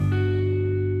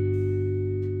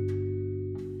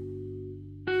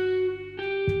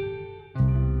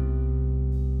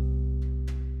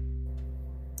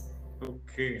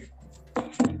Okay.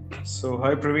 So,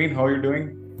 hi Praveen, how are you doing?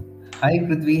 Hi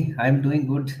Prithvi, I'm doing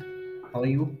good. How are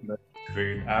you? That's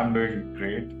great. I'm doing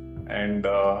great. And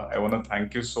I want to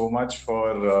thank you so much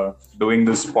for doing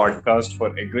this podcast, for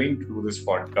agreeing to do this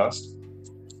podcast.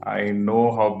 I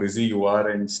know how busy you are,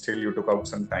 and still you took out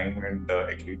some time and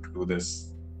agreed to do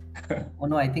this. Oh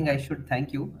no, I think I should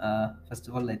thank you. First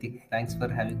of all, I think thanks for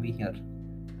having me here.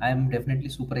 I'm definitely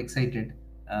super excited,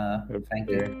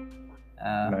 frankly. Okay.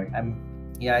 Uh, Nice. I'm,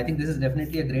 yeah, I think this is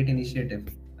definitely a great initiative.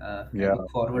 I Yeah. look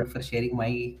forward for sharing my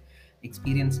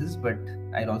experiences, but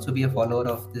I'll also be a follower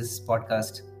of this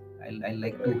podcast. I'll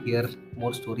like to hear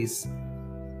more stories.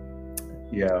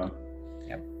 Yeah.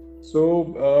 Yeah. So,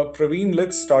 Praveen,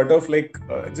 let's start off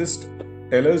just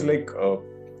tell us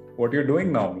what you're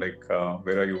doing now.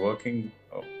 Where are you working?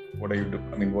 What are you do?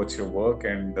 I mean, what's your work?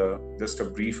 And just a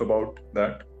brief about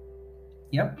that.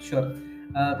 Yeah, sure.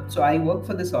 So I work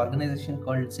for this organization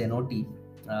called Zenoti.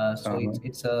 So Uh-huh.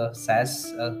 it's a SaaS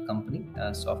company,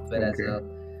 software Okay.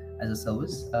 as a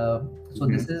service. So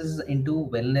Hmm. this is into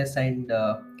wellness and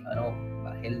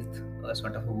health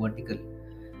sort of a vertical.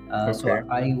 So Okay.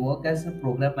 I work as a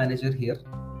program manager here.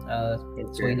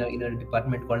 So Okay. in a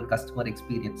department called customer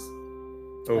experience.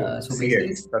 Oh, So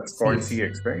basically, CX. That's called CX.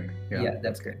 CX, right? Yeah. Yeah,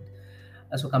 that's Okay. correct.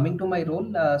 So coming to my role,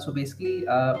 so basically,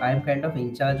 I'm kind of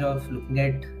in charge of looking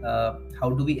at how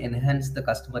do we enhance the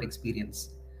customer experience,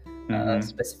 Mm-hmm.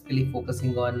 specifically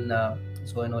focusing on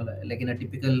like in a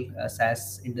typical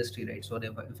SaaS industry, right? So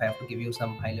if I have to give you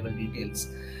some high level details,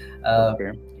 uh,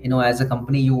 Okay. as a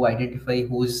company, you identify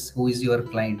who is your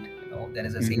client. There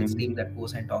is a sales Mm-hmm. team that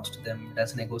goes and talks to them,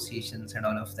 does negotiations and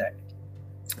all of that.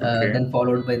 Okay. Then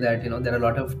followed by that, there are a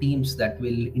lot of teams that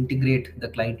will integrate the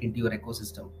client into your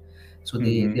ecosystem, so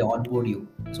they Mm-hmm. onboard you.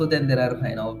 So then there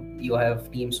are, you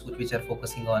have teams which are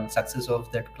focusing on success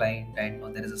of that client,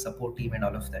 and there is a support team and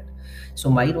all of that. So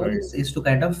my role Right. is to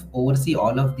kind of oversee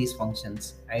all of these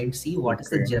functions and see what is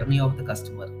the Okay. journey of the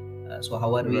customer. So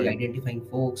how are we Right. identifying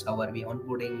folks, how are we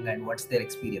onboarding, and what's their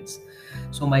experience.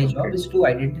 So my job Okay. is to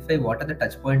identify what are the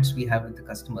touch points we have with the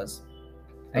customers,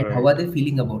 and how Right. are they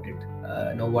feeling about it.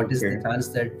 What is the Okay. chance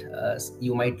that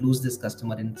you might lose this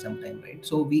customer in some time, right?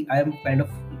 So I am kind of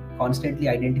constantly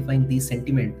identifying these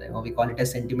sentiment, we call it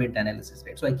as sentiment analysis,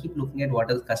 right? So I keep looking at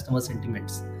what are customer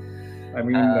sentiments. I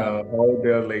mean, uh, how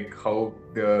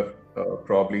they're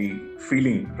probably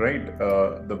feeling, right?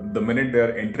 The minute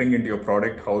they're entering into your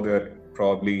product, how they're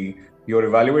probably you're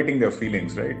evaluating their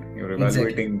feelings, right? You're exactly.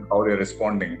 evaluating how they're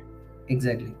responding.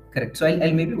 Exactly, correct. So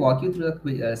I'll maybe walk you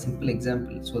through a simple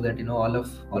example so that all of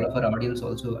Yeah. our audience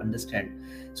also understand.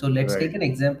 So let's Right. take an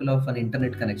example of an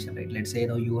internet connection, right? Let's say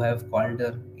you have called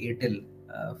Airtel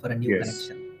for a new Yes.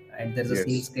 connection, and there's a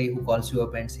sales Yes. guy who calls you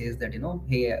up and says that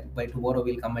hey, by tomorrow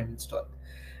we'll come and install.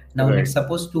 Now let's Right.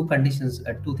 suppose two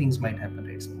things might happen,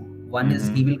 right? So one is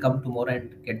he Mm-hmm. will come tomorrow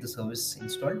and get the service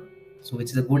installed, so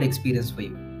which is a good experience for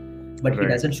you, but he Right.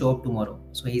 doesn't show up tomorrow.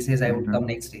 So he says, I would Mm-hmm. come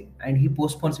next day. And he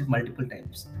postpones it multiple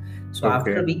times. So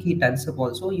after a Okay. week, he turns up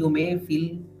also. You may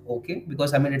feel okay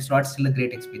because, I mean, it's not still a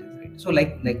great experience, right? So,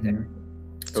 like that. Mm-hmm.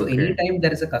 So, Okay. anytime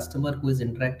there is a customer who is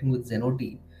interacting with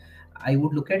Zenoti, I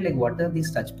would look at like what are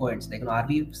these touch points? Like, are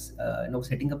we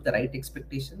setting up the right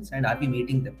expectations and are we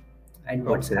meeting them? And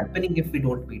what's Okay. happening if we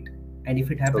don't meet? And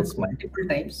if it happens Okay. multiple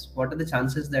times, what are the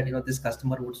chances that this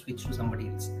customer would switch to somebody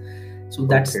else? So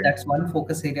that's Okay. that's one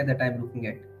focus area that I'm looking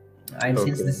at. And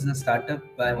since Okay. this is a startup,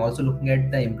 I'm also looking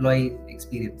at the employee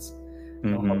experience.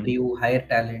 How do Mm-hmm. you hire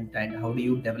talent and how do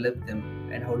you develop them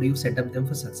and how do you set up them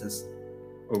for success?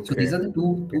 So these Okay. are the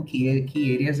two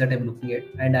key areas that I'm looking at,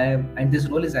 and this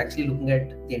role is actually looking at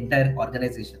the entire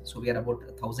organization. So we are about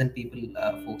 1,000 people,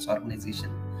 folks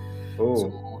organization. Oh,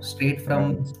 So straight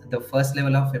from nice. the first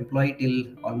level of employee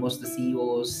till almost the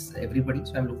CEOs, everybody.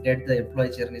 So I'm looking at the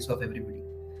employee journeys of everybody.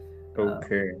 Uh,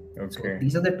 Okay. so Okay.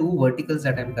 these are the two verticals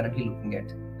that I'm currently looking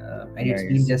at, and it's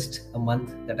been Nice. just a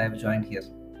month that I've joined here.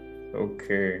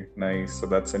 Okay, nice. So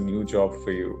that's a new job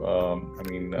for you.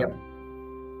 Yep.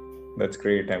 That's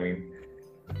great. I mean,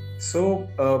 so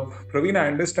Praveen, I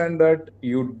understand that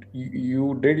you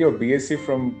did your BSc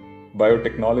from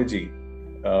biotechnology,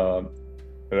 uh,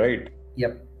 right?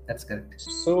 Yep, that's correct.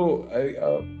 So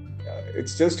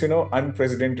it's just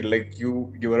unprecedented. Like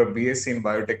you were a BSc in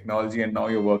biotechnology and now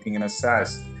you're working in a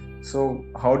SaaS. So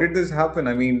how did this happen?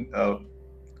 I mean,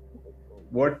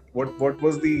 what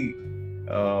was the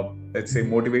let's say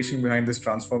motivation behind this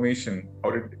transformation?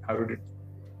 How did it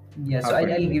Yeah, so I'll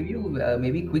happen? give you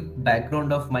maybe quick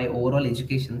background of my overall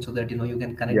education so that you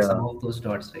can connect some Yeah, of those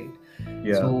dots, right?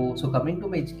 yeah. So coming to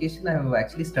my education, I have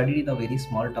actually studied in a very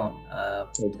small town,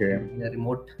 Okay, in a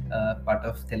remote part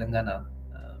of Telangana.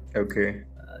 okay.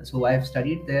 So I've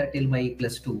studied there till my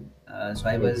plus two. So Okay.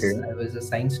 I was a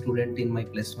science student in my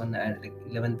plus one and like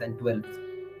 11th and 12th.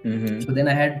 So Mm-hmm. then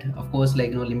I had, of course,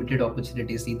 like limited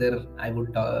opportunities. Either I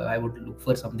would look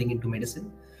for something into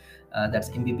medicine, that's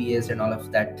MBBS and all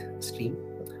of that stream,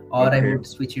 or I Okay. would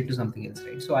switch it to something else,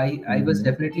 right? So I was Mm-hmm.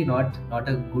 definitely not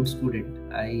a good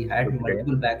student. I had Okay.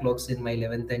 multiple backlogs in my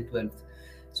 11th and 12th.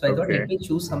 So I thought, Okay. let me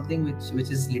choose something which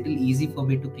is little easy for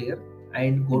me to clear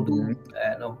and go to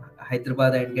Mm-hmm.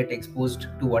 Hyderabad and get exposed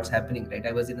to what's happening, right?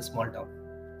 I was in a small town,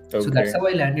 so that's Okay. how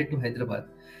I landed to Hyderabad.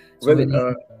 So Well, when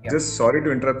yeah, just sorry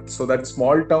to interrupt. So that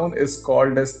small town is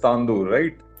called as Tandur,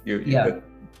 right? yeah, That,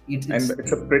 and it's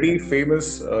it's a pretty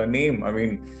famous name. I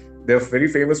mean, they're very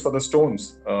famous for the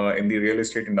stones in the real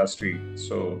estate industry.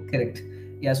 So, correct.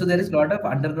 Yeah, so there is a lot of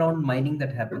underground mining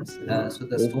that happens. So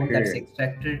the stone that's okay,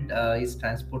 extracted is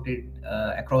transported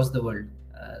across the world.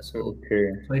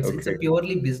 okay, So it's a okay,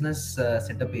 purely business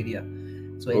setup area.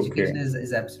 So okay, education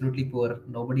is absolutely poor.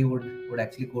 Nobody would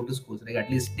actually go to schools. Like at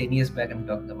least 10 years back, I'm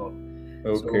talking about.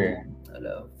 okay.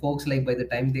 So folks, like by the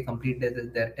time they complete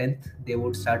their 10th, they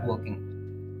would start working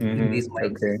in these Mm-hmm.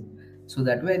 mines. Okay. So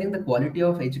that way, I think the quality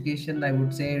of education, I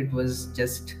would say, it was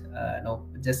just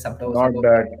just Not suboptimal.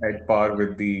 that at par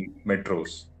with the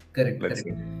metros, Correct, let's correct.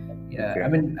 say. Yeah, I Okay.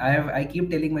 mean, I keep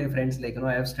telling my friends, like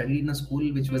I have studied in a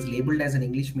school which was labeled as an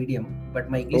English medium, but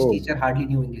my English Oh, teacher hardly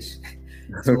knew English.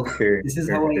 So okay, this is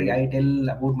how okay. I tell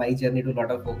about my journey to a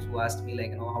lot of folks who asked me,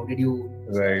 like how did you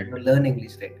Right, learn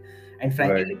English, right? And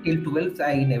right. frankly, till 12th,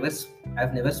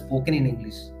 I've never spoken in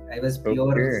English. I was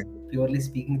Okay. purely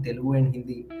speaking Telugu and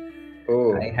Hindi.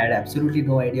 I Oh, had absolutely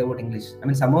no idea about English. I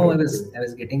mean, somehow okay.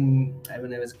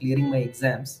 I was clearing my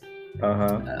exams,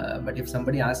 Uh-huh. but if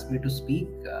somebody asked me to speak,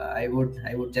 I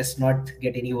would just not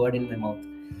get any word in my mouth.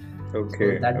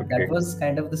 So Okay, that okay. was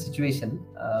kind of the situation.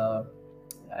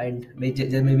 And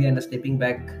maybe I'm stepping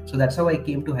back. So that's how I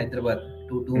came to Hyderabad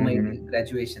to do my Mm-hmm.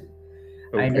 graduation.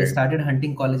 And I Okay, started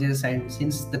hunting colleges. And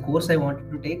since the course I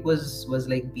wanted to take was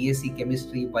like BSc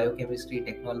chemistry, biochemistry,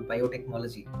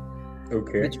 biotechnology,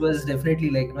 okay, which was definitely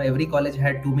like every college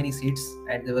had too many seats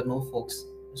and there were no folks.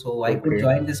 So I could okay,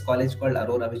 join this college called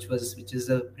Aurora, which is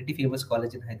a pretty famous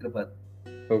college in Hyderabad.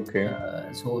 okay.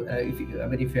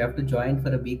 If you have to join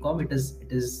for a BCom, it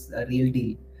is a real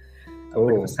deal.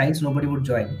 But for Oh, science, nobody would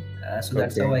join. So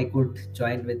that's how okay, I could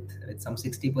join with some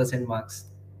 60% marks.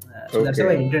 So that's how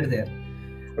I okay, entered there.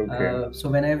 okay. So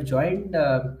when I've joined,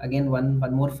 again one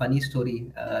more funny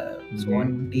story. So Mm-hmm.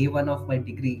 on day one of my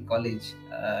degree college,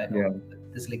 Yeah,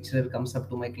 this lecturer comes up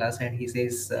to my class and he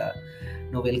says,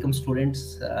 "No, welcome students,"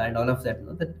 and all of that.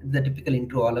 The typical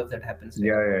intro, all of that happens, right?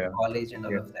 yeah, yeah, yeah. College and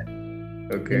all Yeah. of that.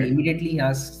 Then Okay, immediately he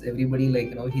asks everybody,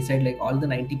 like he said, like all the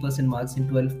 90% marks in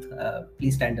 12th,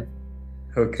 please stand up.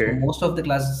 So okay. most of the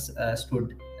class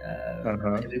stood.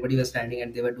 Uh-huh. Everybody was standing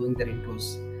and they were doing their intros.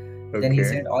 Then he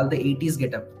Okay, said all the 80s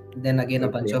get up. Then again a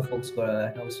bunch okay, of folks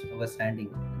were standing.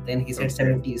 Then he said okay.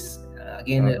 70s.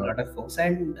 Again a Uh-huh. lot of folks.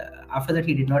 And after that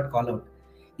he did not call out.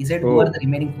 He said, "Who are Oh, the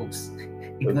remaining folks?"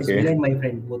 It was okay, me and my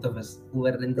friend, both of us, who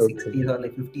were in the okay. 60s or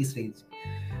like 50s range.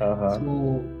 Uh-huh. So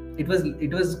it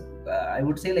was I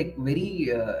would say like very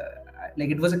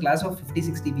like it was a class of 50,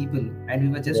 60 people, and we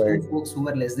were just two Right. folks who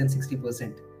were less than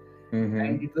 60%.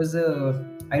 And Mm-hmm. it was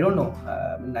I don't know,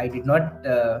 I did not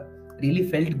really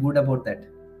felt good about that.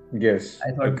 Yes.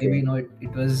 I thought maybe Okay.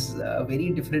 it was a very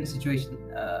different situation.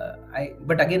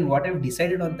 But again, what I've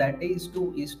decided on that day is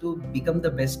to become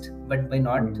the best, but by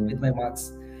not with Mm-hmm. my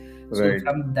marks. So Right.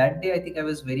 from that day, I think I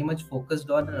was very much focused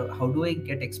on how do I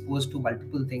get exposed to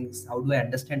multiple things, how do I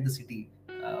understand the city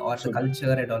or the So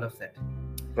culture and all of that.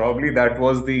 probably that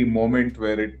was the moment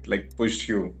where it like pushed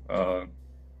you,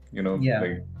 Yeah.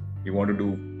 like you want to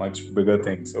do much bigger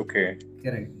things. Okay.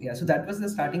 Correct. Yeah. So that was the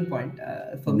starting point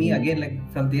for me. Mm-hmm. Again,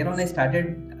 like from there on, I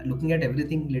started looking at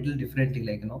everything little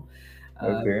differently.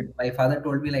 Okay. My father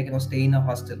told me stay in a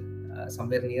hostel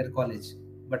somewhere near college,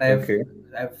 but Okay.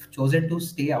 I've chosen to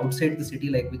stay outside the city,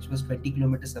 like which was 20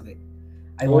 kilometers away.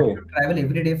 I wanted to Oh, travel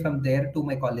every day from there to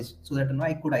my college so that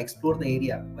I could explore the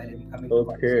area while I'm coming to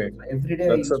college. okay. So every day I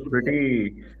That's a used to do that.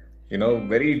 pretty,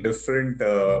 very different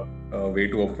way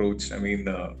to approach. I mean,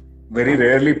 very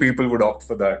rarely people would opt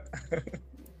for that.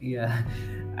 Yeah,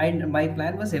 and my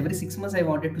plan was every 6 months I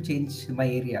wanted to change my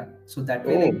area. So that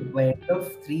way, Oh, like by end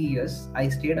of 3 years, I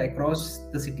stayed across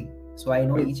the city. So I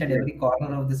know each and okay. every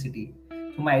corner of the city.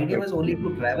 So my idea was only Okay.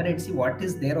 to travel and see what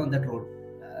is there on that road.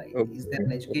 Is there Okay.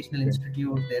 an educational Okay.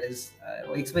 institute? There is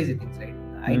XYZ things, right?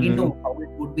 I didn't Mm-hmm. know how it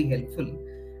would be helpful,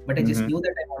 but I just Mm-hmm. knew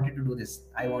that I wanted to do this.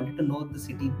 I wanted to know the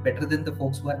city better than the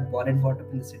folks who are born and brought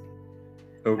up in the city.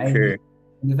 And Okay.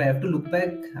 if I have to look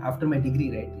back after my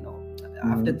degree, right,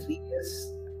 after Mm-hmm. 3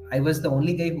 years, I was the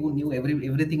only guy who knew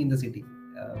everything in the city,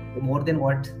 more than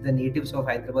what the natives of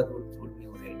Hyderabad would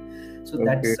knew, right? So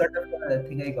that's Okay. sort of a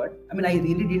thing I got. I mean, I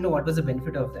really didn't know what was the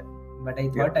benefit of that, but I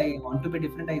Yeah. thought I want to be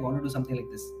different. I want to do something like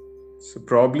this. So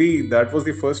probably that was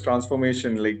the first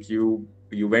transformation. Like you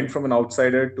went from an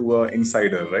outsider to a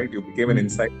insider, right? You became an Hmm.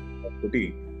 insider of the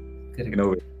city in Correct. a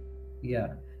way.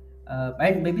 Yeah.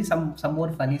 And maybe some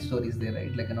more funny stories there,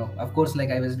 right? Like, of course, like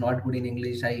I was not good in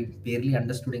English. I barely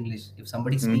understood English. If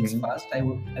somebody speaks Mm-hmm. fast, I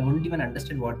wouldn't even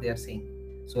understand what they are saying.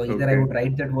 So either I Okay. would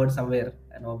write that word somewhere,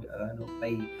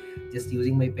 by just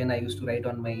using my pen. I used to write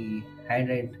on my hand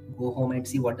and go home and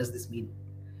see what does this mean.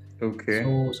 Okay.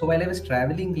 So while I was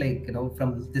traveling, like,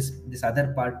 from this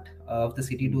other part of the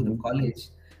city to the Mm-hmm. college,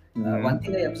 one Mm-hmm.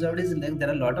 thing I observed is like there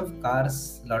are a lot of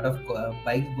cars, a lot of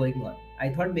bikes going on. I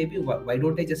thought maybe why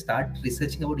don't I just start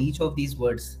researching about each of these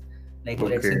words? Like,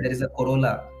 let's say Okay. there is a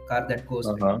Corolla car that goes,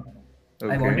 right? Uh-huh.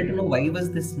 I wanted Okay. to know why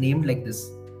was this named like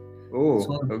this. Oh,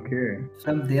 So okay.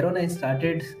 from there on, I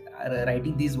started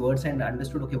writing these words and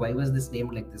understood, okay, why was this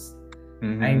named like this?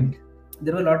 Mm-hmm. And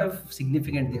there were a lot of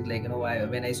significant things, like,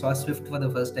 when I saw Swift for the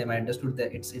first time, I understood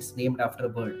that it's named after a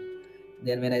bird.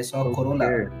 Then when I saw Corolla,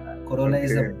 Okay. Corolla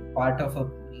is a Okay. part of a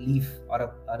leaf or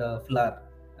a flower,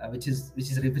 which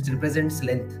represents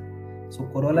length. So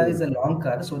Corolla is Oh, a long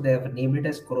car, so they have named it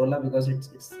as Corolla because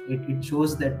it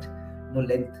shows that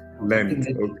length, something length.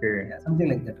 like, Okay. yeah, something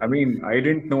like that, I right? mean, I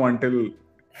didn't know until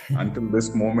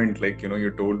this moment, like,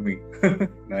 you told me.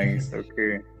 Nice.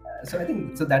 Okay. So I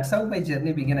think so that's how my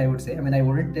journey began, I would say. I mean, I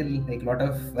wouldn't tell like a lot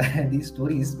of these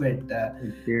stories, but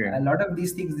Okay. a lot of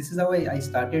these things, this is how I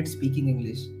started speaking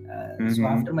English. So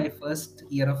after Mm-hmm. my first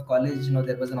year of college,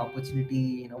 there was an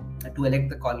opportunity, to elect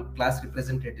the class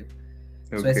representative.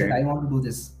 So I said Okay. I want to do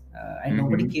this, and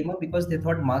nobody Mm-hmm. came up because they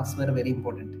thought marks were very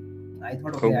important. I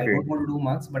thought, okay, I Okay. don't want to do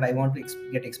marks, but I want to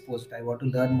get exposed. I want to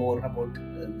learn more about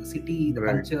the city, the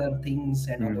Right. culture, things,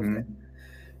 and all of that. Mm-hmm.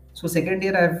 So second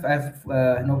year, I've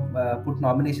put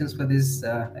nominations for this.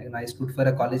 And I stood for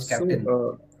a college So, captain.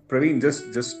 Praveen,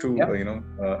 just to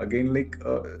Yeah, again, like,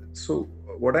 so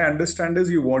what I understand is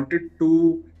you wanted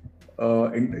to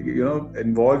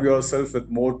involve yourself with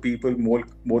more people,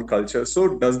 more culture.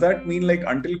 So does that mean, like,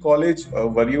 until college,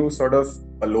 were you sort of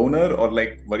a loner, or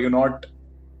like were you not,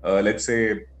 let's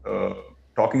say, uh,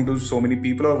 talking to so many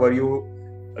people, or were you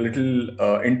a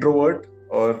little introvert,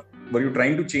 or were you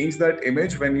trying to change that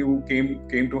image when you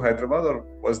came to Hyderabad, or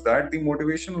was that the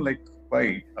motivation? Like,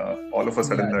 why all of a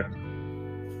sudden yeah, that?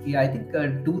 yeah. I think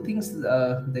two things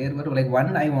there were, like,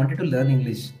 one, I wanted to learn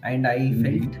English, and I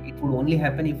felt Hmm. it would only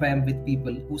happen if I am with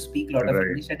people who speak a lot of Right.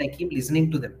 English and I keep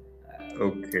listening to them.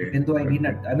 Okay. Even though I did Okay.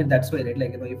 not, I mean, that's why, right?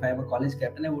 Like, if I am a college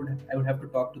captain, I would have to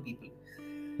talk to people.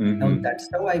 Now Hmm. that's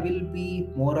how I will be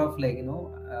more of, like,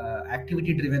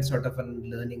 activity driven sort of a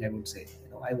learning, I would say.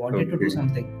 I wanted to do Okay.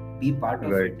 something, be part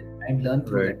of Right. it, and learn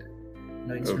through Right. that.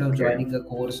 Instead of Okay. joining a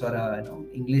course or a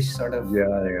English sort of Yeah.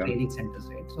 Yeah. training centers,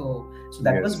 right? So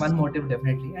that was Yes. one motive,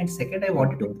 definitely. And second, I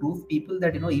wanted to Okay. prove people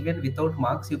that, even without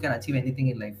marks, you can achieve anything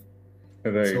in life.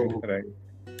 Right. So Right.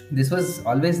 this was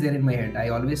always there in my head. I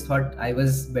always thought I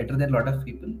was better than a lot of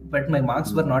people, but my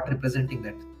marks were Mhm. not representing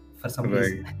that for some Right.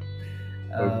 reason.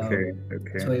 Okay.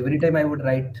 So Okay. every time I would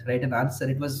write an answer,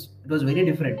 it was very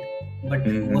different. But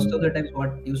most of Hmm. the times,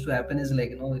 what used to happen is,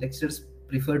 like, lecturers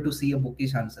prefer to see a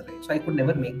bookish answer, right? So I could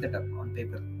never make that up on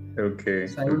paper. Okay.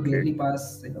 So I would Okay. barely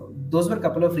pass. Those were a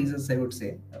couple of reasons, I would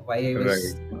say, why I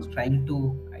Right. was trying to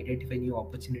identify new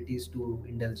opportunities to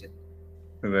indulge in.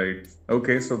 Right.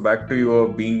 Okay. So back to your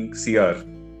being CR.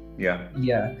 Yeah.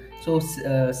 Yeah. So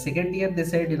second year, they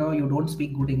said, you don't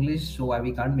speak good English, so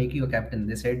we can't make you a captain.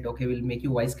 They said, okay, we'll make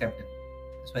you vice captain.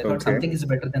 So I thought Okay. something is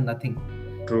better than nothing.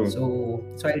 True. So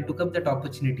I took up that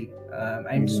opportunity,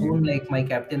 and soon, Hmm. like, my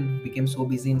captain became so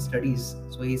busy in studies.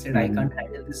 So he said, I can't Hmm.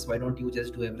 handle this. Why don't you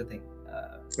just do everything?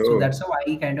 So Oh, that's how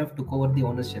I kind of took over the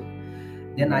ownership.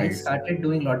 Then I nice. started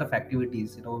doing a lot of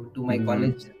activities. To my Hmm.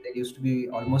 college, there used to be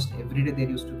almost every day there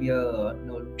used to be a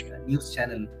news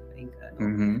channel, I think,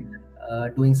 Hmm.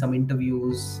 doing some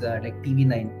interviews, like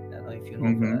TV9. I don't know if you know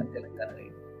Hmm. Telangana, right?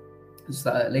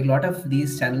 So, like, a lot of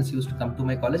these channels used to come to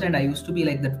my college, and I used to be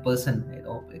like that person,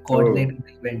 Oh, coordinating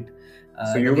the event,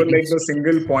 so you were getting like the the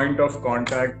single speakers. point of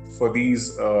contact for these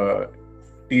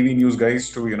TV news guys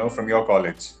to, from your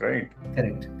college, right?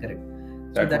 Correct, correct.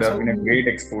 So That would that's have how. been a great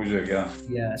exposure. Yeah.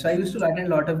 Yeah, so I used to attend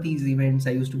a lot of these events.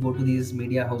 I used to go to these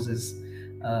media houses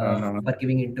Uh-huh. for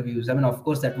giving interviews. I mean, of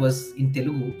course, that was in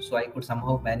Telugu, so I could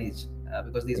somehow manage,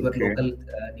 because these were Okay. local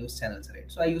news channels, right?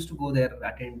 So I used to go there,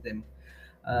 attend them.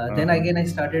 Then Uh-huh. again I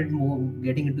started more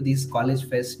getting into these college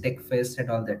fest, tech fest, and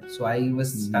all that. So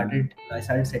Mm-hmm. I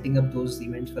started setting up those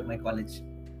events for my college.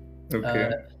 uh, Okay.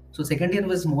 so second year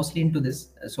was mostly into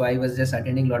this. So I was just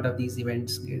attending a lot of these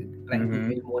events, trying to Mm-hmm.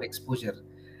 build more exposure.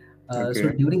 So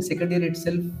Okay. during second year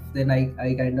itself, then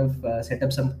I kind of set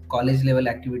up some college level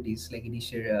activities like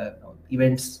initial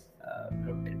events,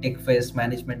 tech fest,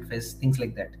 management fest, things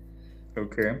like that.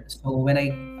 Okay. So when I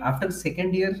after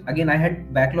second year again, I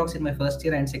had backlogs in my first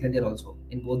year and second year also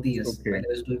in both the years while Okay. I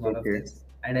was doing all of Okay. this.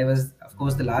 And I was of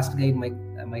course the last guy in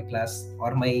my class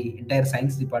or my entire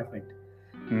science department.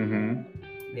 Mm-hmm.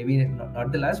 Maybe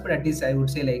not the last, but at least I would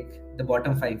say like the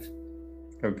bottom five.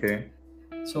 Okay.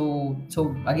 So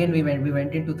again we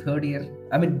went into third year.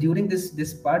 I mean, during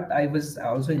this part I was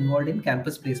also involved in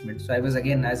campus placement. So I was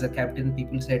again as a captain.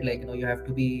 People said like, you have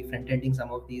to be front ending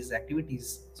some of these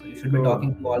activities, so you should be Oh,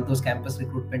 talking to all those campus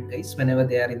recruitment guys whenever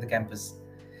they are in the campus.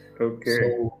 okay.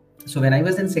 So so when I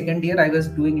was in second year, I was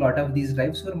doing a lot of these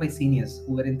drives for my seniors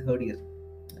who were in third year.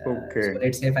 So Okay.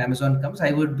 let's say if Amazon comes,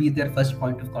 I would be their first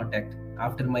point of contact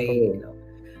after my Oh,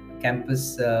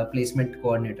 campus placement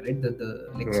coordinator, right?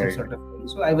 The lecture right. sort of thing.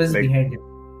 So I was Like behind him.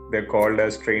 they're called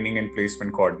as training and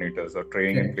placement coordinators or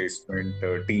training and Correct. placement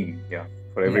team. Yeah.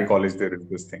 For every Yeah. college, there is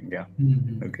this thing. Yeah.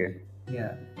 Hmm. Okay.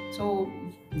 Yeah. So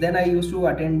then I used to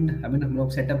attend, I mean,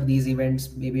 set up these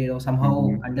events, maybe, somehow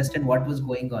Mm-hmm. understand what was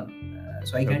going on.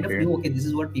 So I kind of Okay. knew, okay, this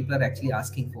is what people are actually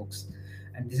asking folks,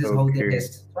 and this is how they Okay.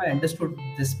 test. So I understood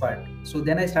this part. So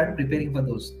then I started Okay. preparing for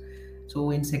those.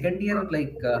 So in second year,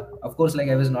 like, of course, like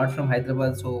I was not from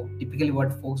Hyderabad. So typically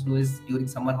what folks do is during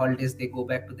summer holidays, they go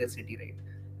back to their city, right?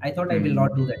 I thought I will Mm-hmm.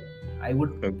 not do that. I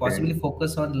would Okay. possibly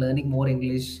focus on learning more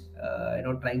English,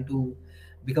 trying to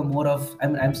become more of,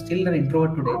 I'm still an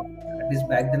introvert today. At least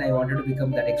back then I wanted to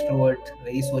become that extrovert,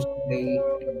 very social guy,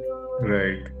 and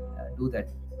Right. do that.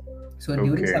 So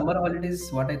during Okay. summer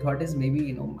holidays, what I thought is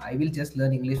maybe, I will just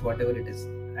learn English, whatever it is.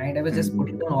 And I was just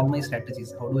putting Mm-hmm. down all my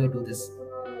strategies. How do I do this?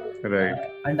 Right.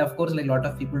 And of course, like a lot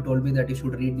of people told me that you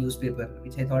should read newspaper,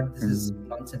 which I thought this is Mm-hmm.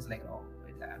 nonsense. Like, no,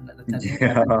 nothing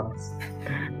Yeah. happens with this.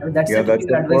 I mean, that's Yeah, the that's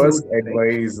typical the advice you first would get, right?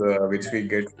 advice which we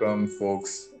get from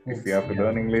folks. If we Folks, have to yeah.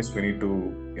 learn English, we need to,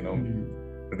 Hmm.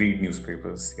 read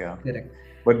newspapers. Yeah. Correct.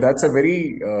 But that's a Uh,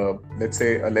 very, let's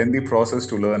say, a lengthy process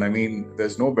to learn. I mean,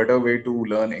 there's no better way to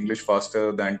learn English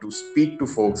faster than to speak to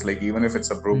folks. Like, even if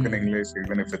it's a broken hmm. English,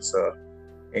 even if it's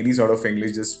any sort of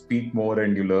English, just speak more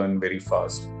and you learn very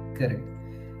fast. Correct.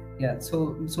 Yeah.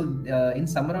 So in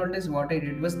summer holidays, what I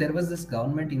did was there was this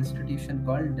government institution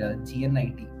called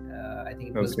GNIT. I think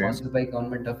it was Okay. sponsored by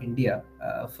government of India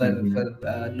for Mm-hmm.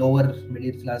 lower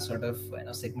middle class sort of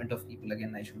segment of people.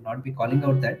 Again, I should not be calling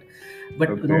out that, but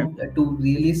Okay. to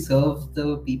really serve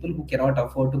the people who cannot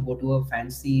afford to go to a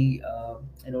fancy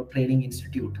training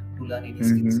institute to learn any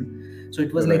skills. Mm-hmm. So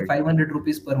it was like Right. 500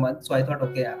 rupees per month. So I thought,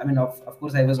 okay, I mean, of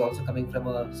course, I was also coming from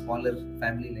a smaller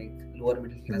family, like lower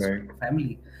middle class sort Right. of a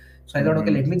family. So I thought,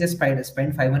 okay, Mm-hmm. let me just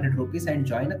spend 500 rupees and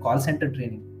join a call center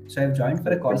training. So I've joined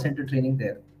for a call Okay. center training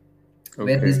there,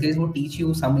 where these Okay. guys would teach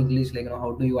you some English, like,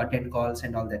 how do you attend calls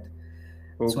and all that.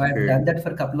 So I've Okay. done that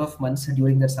for a couple of months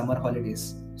during the summer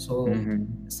holidays. So Mm-hmm.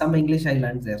 some English I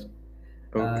learned there.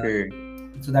 Uh, Okay.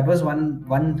 so that was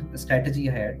one strategy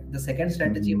I had. The second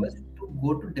strategy Mm-hmm. was to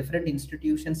go to different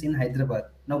institutions in Hyderabad.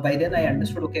 Now by then I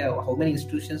understood, Mm-hmm. okay, how many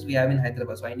institutions we have in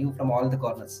Hyderabad. So I knew from all the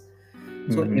corners.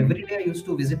 So Mm-hmm. every day I used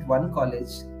to visit one college,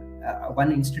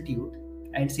 one institute,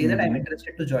 and say that I'm Mm-hmm.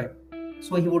 interested to join.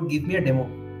 So he would give me a demo.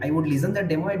 I would listen that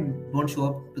demo and don't show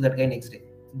up to that guy next day.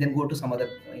 Then go to some other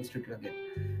institute again.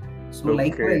 So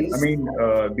Okay. I likewise, mean,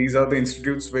 these are the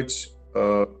institutes which,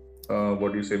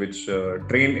 what do you say, which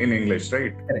train in English,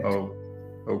 right? correct. Oh,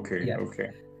 okay. Yeah.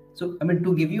 Okay. So, I mean,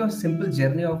 to give you a simple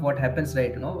journey of what happens,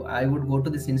 right? I would go to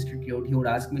this institute. He would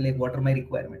ask me like, what are my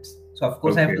requirements? So, of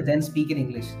course, I have to Okay. then speak in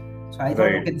English. So, I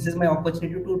thought, Right. okay, this is my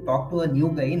opportunity to talk to a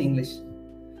new guy in English.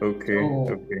 Okay. So,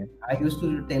 Okay. I used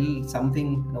to tell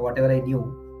something, whatever I knew.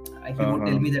 He would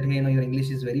tell Uh-huh. me that, hey, your English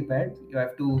is very bad. You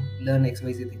have to learn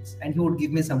XYZ things. And he would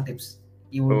give me some tips.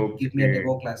 He would give me a Okay.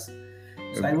 demo class.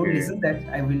 So I would Okay. listen that.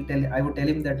 I would tell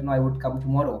him that, I would come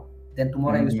tomorrow. Then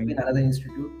tomorrow I used to be Mm-hmm. in another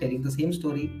institute telling the same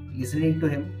story, listening to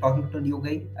him, talking to a new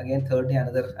guy. Again, third day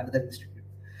another institute.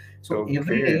 So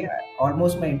every Okay. day,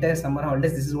 almost my entire summer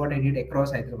holidays, this is what I did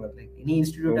across Hyderabad. Like any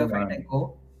institute Oh I find, I man.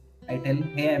 go. I tell,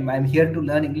 hey, I'm here to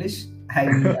learn English. I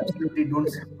absolutely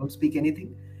don't speak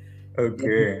anything.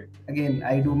 Then Okay. again,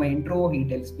 I do my intro. He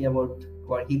tells me about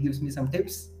what he gives me some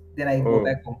tips. Then I go Oh,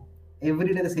 back home.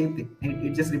 Every day the same thing.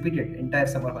 It just repeated entire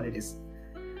summer holidays.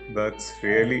 that's Uh,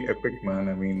 really epic, man.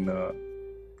 I mean,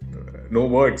 No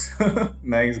words.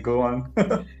 Nice. Go on.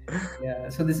 Yeah,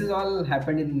 so this is all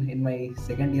happened in my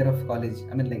second year of college.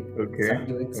 I mean, like some Okay.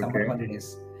 during summer Okay.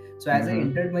 holidays. So as I Mm-hmm.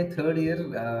 entered my third year,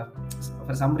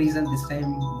 for some reason this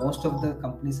time most of the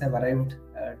companies have arrived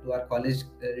to our college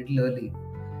a little early.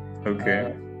 Okay.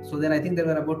 Uh, so then I think there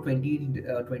were about 20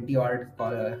 odd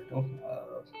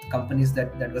companies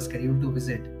that were scheduled to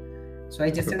visit. So I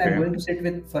just said I'm Okay. going to sit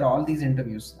with for all these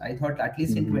interviews. I thought at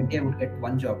least in 20 I Mm-hmm. would get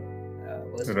one job.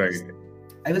 Worst case. Right.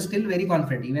 I was still very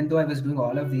confident, even though I was doing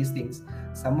all of these things.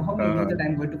 Somehow I knew that Uh-huh.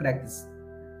 I'm going to crack this.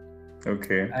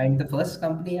 Okay. And the first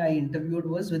company I interviewed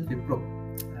was with Wipro,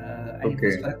 and it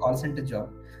was Okay. for a call center job.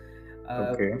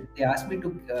 Okay. They asked me to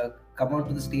come out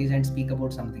to the stage and speak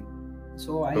about something.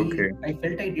 So Okay. I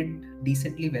felt I did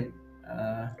decently well,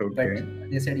 but Okay.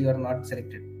 they said you are not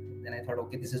selected. Then I thought,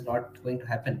 okay, this is not going to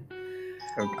happen.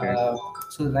 Okay. Uh,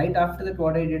 so right after that,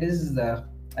 what I did is,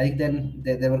 I think then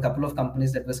there were a couple of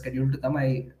companies that were scheduled to come.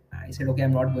 I said, okay,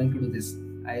 I'm not going to do this.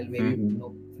 I'll maybe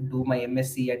Mm-hmm. do my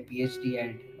MSc and PhD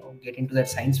and get into that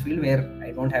science field where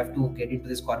I don't have to get into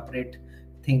this corporate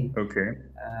thing. Okay.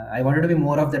 I wanted to be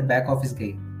more of that back office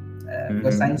guy,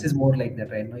 because science Mm-hmm. is more like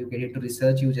that, right? You get into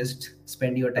research, you just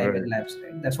spend your time in Right. labs,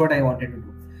 right? That's what I wanted to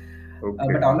do.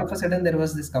 But Okay. all of a sudden, there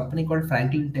was this company called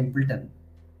Franklin Templeton.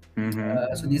 So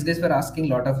Mm-hmm. these guys were asking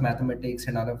a lot of mathematics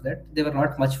and all of that. They were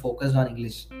not much focused on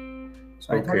English.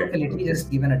 So I thought, Okay. okay, let me Okay. just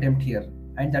give an attempt here.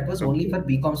 And that was only Okay. for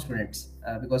BCom students,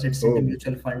 because it's into Oh.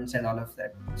 mutual funds and all of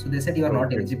that. So they said you are not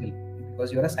Okay. eligible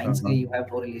because you're a science guy, Uh-huh. you have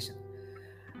no relation.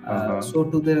 Uh-huh. So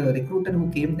to the recruiter who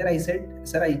came there, I said,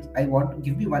 sir, I want to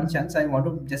give me one chance. I want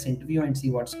to just interview and see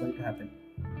what's going to happen.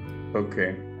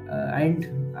 Okay.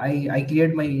 And I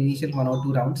cleared my initial 1 or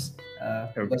 2 rounds,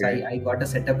 because Okay. I got a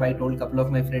setup. I told a couple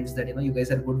of my friends that you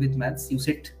guys are good with maths. You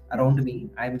sit around me.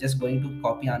 I'm just going to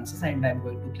copy answers and I'm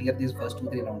going to clear these first 2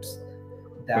 3 rounds,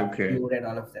 the Okay. aptitude and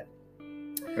all of that.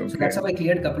 So that's Okay. how I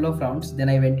cleared a couple of rounds. Then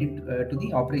I went into to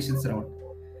the operations round.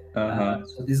 Uh-huh.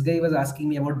 So this guy was asking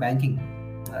me about banking.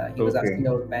 He was asking Okay. me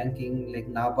about banking, like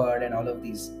NABARD and all of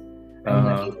these. And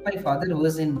luckily, Uh-huh. my father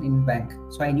was in bank,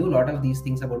 so I knew a lot of these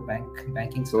things about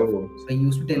banking stuff. Oh. So he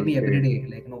used to tell me every Okay. day,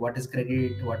 like what is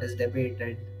credit, what is debit,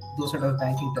 and those sort of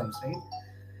banking terms, right?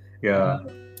 Yeah. Uh,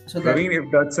 so that Praveen,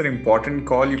 if that's an important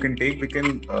call you can take, we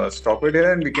can stop it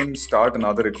here and we can start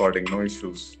another recording. No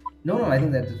issues. no, no, I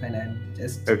think that is fine. I'm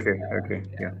just Okay. Okay.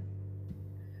 yeah, Yeah.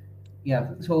 yeah.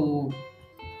 So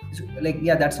like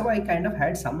yeah, that's how I kind of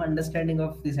had some understanding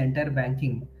of this entire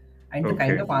banking. And the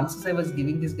kind Okay. of answers I was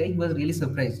giving this guy, he was really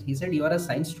surprised. He said, "You are a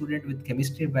science student with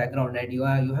chemistry background, and you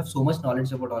have so much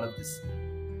knowledge about all of this."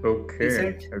 He Okay.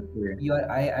 said, Okay.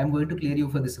 I'm going to clear you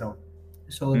for this round."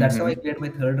 So that's how I Mm-hmm. cleared my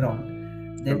third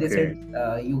round. Then they Okay. said,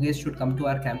 you guys should come to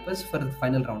our campus for the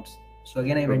final rounds. So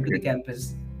again, I went to the Okay.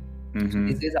 campus. So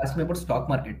these Mm-hmm. guys asked me about stock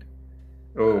market,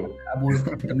 Oh.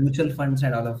 about the mutual funds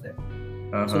and all of that.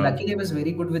 So Uh-huh. luckily, I was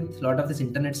very good with a lot of this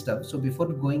internet stuff. So before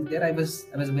going there, I was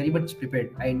very much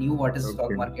prepared. I knew what is stock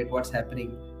Okay. market, what's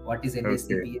happening, what is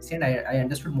NSE, Okay. BSE, and I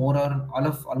understood more on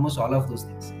almost all of those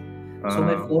things. So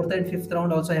my Uh-huh. fourth and fifth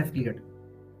round also I have cleared.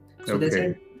 So they Okay.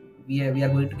 said we are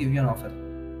going to give you an offer.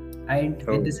 And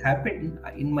when Oh. this happened,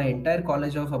 in my entire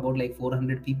college of about like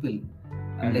 400 people,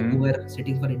 like who Mm-hmm. were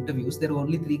sitting for interviews, there were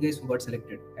only 3 guys who got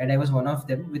selected, and I was one of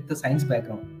them with the science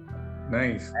background.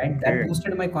 Nice. And that Okay.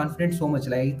 boosted my confidence so much.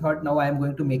 Like I thought, now I am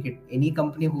going to make it. Any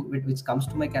company which comes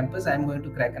to my campus, I am going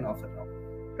to crack an offer now.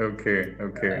 Okay.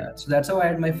 Okay. So that's how I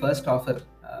had my first offer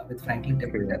with Franklin Okay.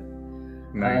 Templeton.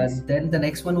 Nice. Then the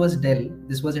next one was Dell.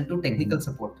 This was into Mm-hmm. technical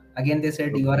support. Again, they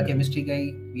said, "You are a Okay. chemistry guy.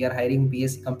 We are hiring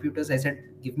BSc computers." I said,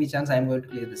 "Give me chance. I am going to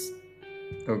clear this."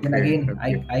 Then Okay. again,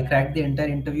 Okay. I cracked the entire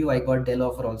interview. I got Dell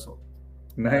offer also.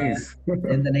 Uh, Nice.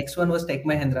 then the next one was Tech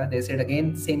Mahindra. They said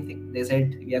again same thing. They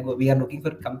said we are looking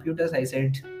for computers. I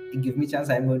said, give me chance.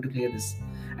 I am going to clear this.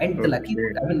 And the lucky,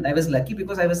 Okay. I mean, I was lucky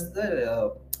because I was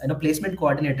the placement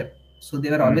coordinator. So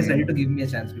they were always ready to Mm-hmm. give me a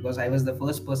chance because I was the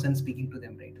first person speaking to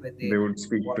them, right? When They they would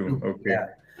speak want to. to, Okay. yeah.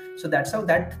 So that's how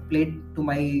that played to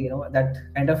my, that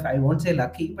kind of, I won't say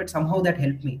lucky, but somehow that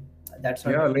helped me. That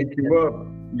sort Yeah, of like made it help.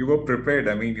 you were prepared.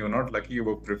 I mean, you're not lucky, you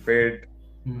were prepared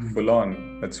Hmm. full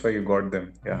on. That's why you got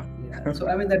them. Yeah. Yeah. So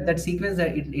I mean that sequence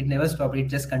that it never stopped. It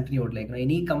just continued. Like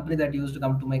any company that used to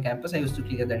come to my campus, I used to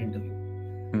clear that interview.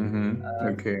 Mm-hmm.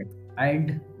 Uh, Okay.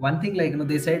 and one thing, like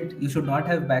they said you should not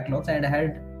have backlogs, and I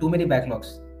had too many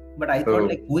backlogs. But I thought, Oh,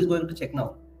 like, who is going to check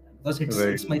now? Because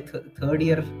right, it's my third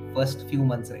year, first few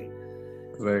months, right?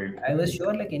 right, I was right.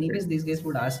 sure, like, Okay. anyways, these guys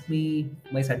would ask me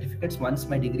my certificates once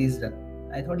my degree is done.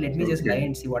 I thought, let me just lie Okay.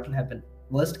 and see what will happen.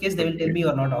 Worst case, they will tell Okay. me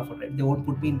you're not offered, right? They won't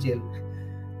put me in jail.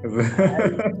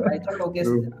 I thought, okay,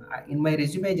 True. in my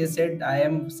resume, I just said I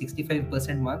am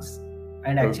 65% marks,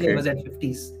 and actually I Okay. was at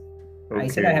 50s. I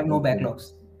said I Okay. have no Okay.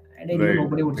 backlogs, and I knew Right.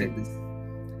 nobody would Right. check this.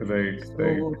 Right.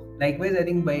 Right. So, likewise, I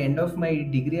think by end of my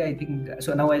degree, I think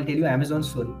so. Now I'll tell you Amazon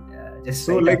story. Just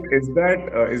So, right like,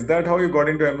 after. is that how you got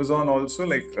into Amazon also?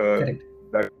 Like, Correct.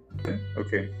 that?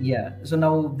 Okay. Yeah. So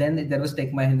now then there was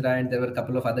Tech Mahindra and there were a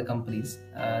couple of other companies.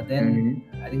 Then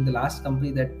Mm-hmm. I think the last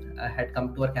company that had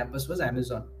come to our campus was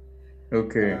Amazon.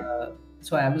 Okay.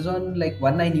 So Amazon, like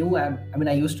one I knew, I mean,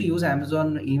 I used to use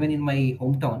Amazon even in my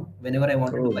hometown. Whenever I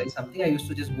wanted to Oh, buy something, I used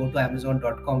to just go to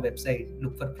Amazon.com website,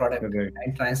 look for product, right.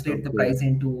 and translate the Okay. price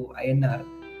into INR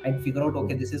and figure out,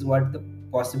 okay, this is what the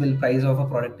possible price of a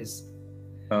product is.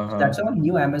 So Uh-huh. that's how I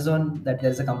knew Amazon, that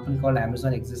there's a company called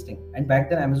Amazon existing. And back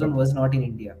then, Amazon was not in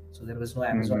India, so there was no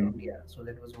Amazon Mm-hmm. India. So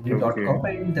that was only Okay. .com,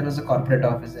 and there was a corporate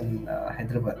office in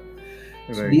Hyderabad.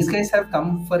 So Right. these guys have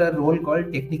come for a role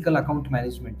called technical account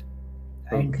management,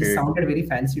 and this Okay. sounded very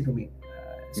fancy to me.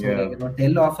 So like Yeah.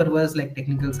 Dell offer was like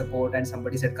technical support, and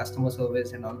somebody said customer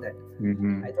service and all that.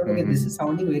 Mm-hmm. I thought, okay, this Mm-hmm. is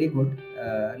sounding very good.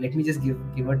 Let me just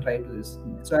give a try to this.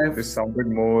 So I've This sounded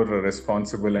more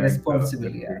responsible and responsible,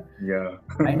 let's yeah. say,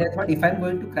 yeah. And I thought if I'm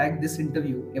going to crack this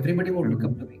interview, everybody would look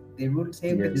up Mm-hmm. to me. They would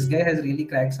say, okay, this Yes. guy has really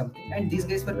cracked something. And these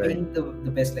guys were Right. paying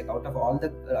the best. Like out of all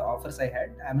the offers I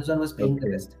had, Amazon was paying the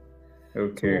Okay. best. So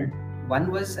Okay. one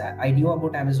was I knew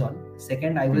about Amazon.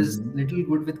 Second, I was Mm-hmm. little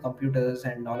good with computers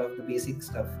and all of the basic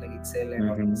stuff like Excel and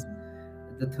all this.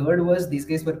 Mm-hmm. The third was these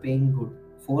guys were paying good.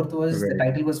 Fourth was the Right.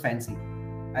 title was fancy.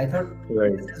 I thought this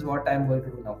Right. is what I'm going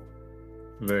to do now.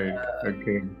 Right. Uh,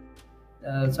 Okay.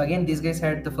 so again, these guys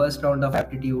had the first round of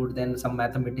aptitude, then some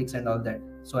mathematics and all that.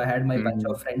 So I had my bunch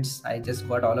Mm-hmm. of friends. I just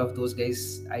got all of those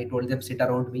guys. I told them sit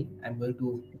around me. I'm going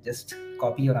to just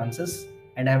copy your answers,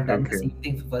 and I have done the Okay. same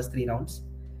thing for first three rounds.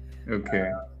 Okay.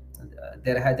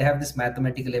 They have this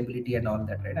mathematical ability and all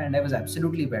that, right? And I was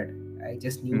absolutely bad. I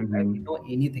didn't Mm-hmm. know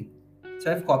anything.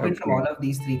 So I've copied from Okay. all of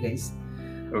these three guys.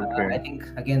 I Okay. think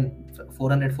again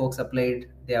 400 folks applied.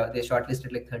 They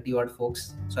shortlisted like 30 odd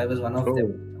folks. So I was one of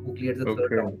them Oh, who cleared the third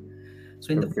okay. round.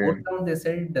 So in the fourth Okay. round, they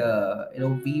said,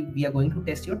 we are going to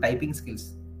test your typing skills,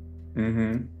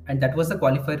 Mm-hmm. and that was the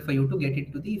qualifier for you to get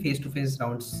into the face-to-face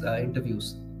rounds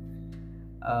interviews.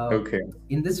 Uh, Okay.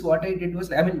 in this, what I did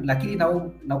was, I mean, luckily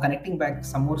now connecting back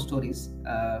some more stories.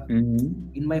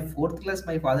 Mm-hmm. In my fourth class,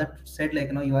 my father said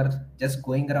like, you are just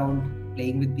going around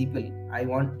playing with people. I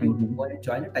want you to go Mm-hmm. and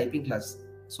join a typing class.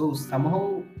 So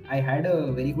somehow I had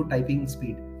a very good typing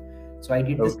speed. So I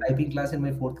did this Okay. typing class in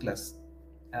my fourth class.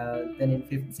 Then in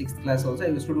fifth, sixth class also, I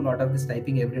used to do a lot of this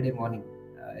typing every day morning.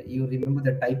 You remember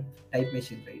the type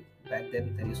machine, right? Back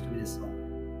then there used to be this one.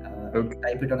 Okay.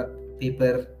 Type it on a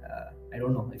paper. I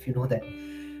don't know if you know that.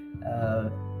 Uh,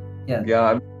 yeah,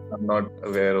 Yeah, I'm not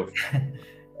aware of that.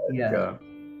 yeah. Yeah.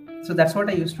 So that's what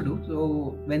I used to do.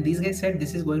 So when these guys said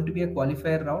this is going to be a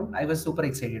qualifier round, I was super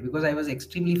excited because I was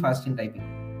extremely fast in typing.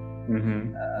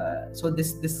 Mm-hmm. So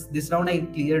this round I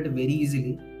cleared very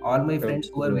easily. All my friends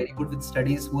who are Okay. very good with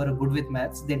studies, who are good with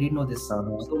maths, they didn't know this.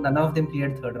 Uh-huh. So none of them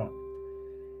cleared third round.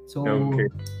 So Okay.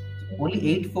 only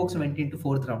eight folks went into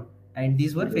fourth round, and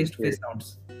these were Okay. face-to-face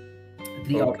rounds,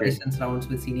 three Okay. operations rounds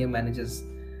with senior managers.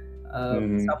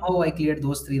 Mm-hmm. Somehow I cleared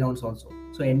those three rounds also.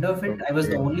 So end of it, I was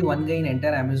the Okay. only one guy in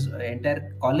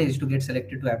entire college to get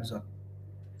selected to Amazon.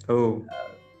 Oh, Uh,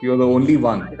 you're the only I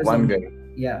one, was the one only, guy.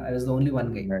 yeah, I was the only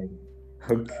one guy. Right.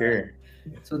 Okay.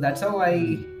 So that's how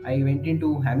I went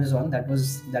into Amazon.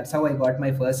 That's how I got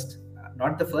my first,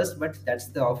 not the first, but that's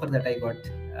the offer that I got.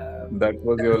 That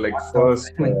was That your was like not the offer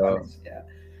first, in my college.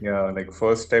 Yeah, like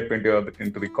first step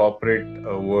into the corporate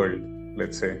world,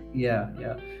 let's say. yeah.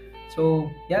 So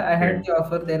yeah, I Okay. had the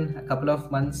offer. Then a couple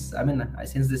of months. I mean,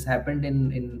 since this happened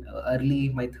in early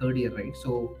my third year, right?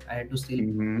 So I had to still be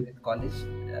Mm-hmm. with college.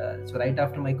 So right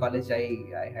after my college,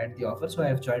 I had the offer. So I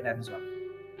have joined Amazon.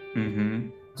 Mm-hmm.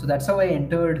 So that's how I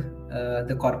entered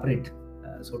the corporate,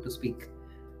 so to speak.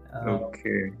 Uh,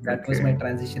 Okay. that was my Okay.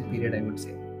 transition period, I would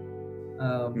say.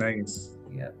 Um, Nice.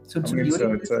 yeah. So, I so mean,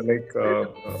 during it's this, like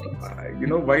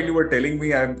things, while you were telling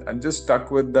me, I'm just stuck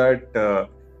with that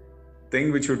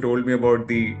thing which you told me about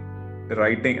the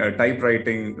writing,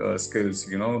 typewriting skills.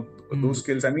 hmm, Those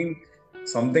skills. I mean,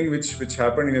 something which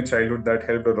happened in your childhood that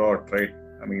helped a lot, right?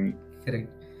 I mean, correct.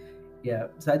 Yeah.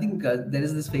 So I think there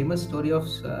is this famous story of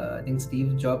I think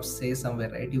Steve Jobs says somewhere,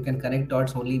 right? You can connect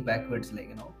dots only backwards,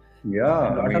 yeah.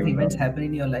 when a I lot of mean, events happen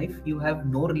in your life, you have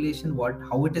no relation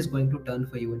how it is going to turn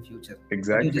for you in future, but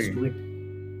you just exactly. do it.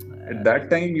 At Uh, that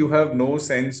time, you have no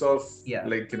sense of yeah.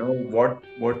 like what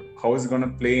how is going to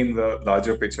play in the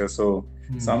larger picture. So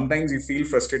Hmm. sometimes you feel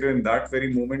frustrated in that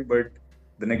very moment, but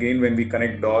then again, when we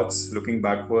connect dots, looking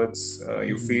backwards,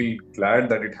 you feel glad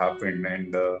that it happened,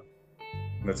 and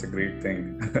that's a great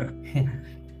thing.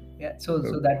 Yeah, so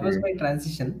that was Okay. my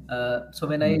transition. So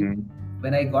when I Mm-hmm.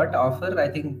 when I got offer, I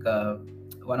think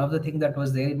one of the things that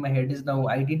was there in my head is, now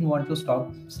I didn't want to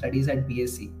stop studies at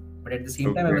BSc, but at the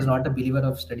same time I Okay. was not a believer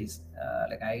of studies.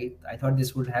 Like I thought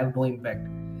this would have no impact.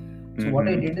 So what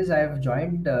I Mm-hmm. did is I have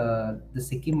joined the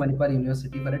Sikkim Manipal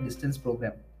University for a distance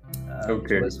program,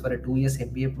 which Okay. was for a 2 years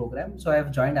MBA program. So I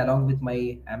have joined along with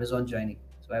my Amazon joining.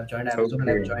 So I have joined Amazon and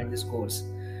I've Okay. joined this course.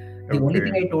 The only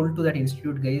thing Okay. I told to that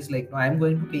institute guy is like, no, I'm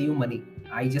going to pay you money.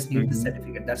 I just need this Mm-hmm.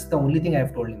 certificate. That's the only thing I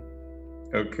have told him.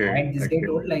 Okay. And this guy Okay.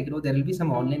 told, like, there will be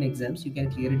some online exams. You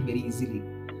can clear it very easily.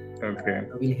 Okay.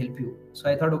 We'll help you. So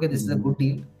I thought, okay, this is a Mm-hmm. good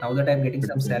deal. Now that I'm getting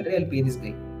some Okay. salary, I'll pay this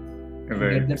guy to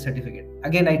get Right. that certificate.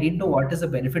 Again, I didn't know what is the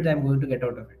benefit I'm going to get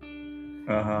out of it.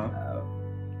 Uh-huh. Uh,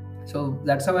 so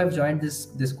that's how I've joined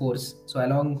this course. So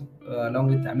along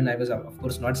with, I mean, I was of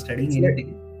course not studying So like,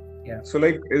 anything. Yeah.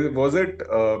 was it?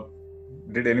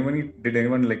 Did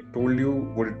anyone like told you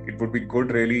would it would be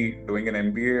good really doing an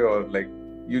MBA, or like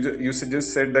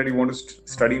just said that you want to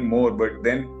study more, but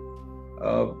then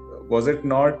uh, was it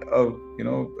not a, you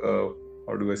know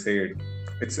how do I say it?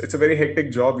 It's a very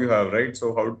hectic job you have, right?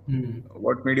 So how Hmm.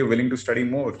 what made you willing to study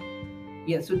more?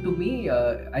 Yeah, so to me,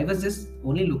 I was just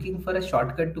only looking for a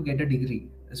shortcut to get a degree.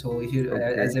 So if you,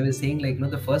 Okay. as I was saying, like,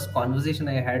 the first conversation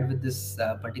I had with this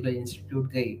particular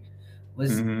institute guy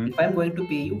was, Mm-hmm. if I'm going to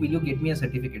pay you, will you get me a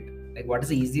certificate? Like, what is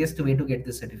the easiest way to get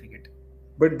this certificate?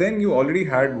 But then you already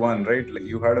had one, right? Like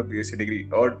you had a BSc degree,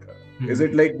 or is Hmm.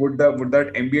 it like would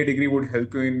that MBA degree would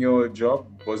help you in your job?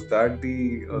 Was that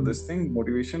the Hmm. this thing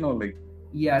motivation, or like?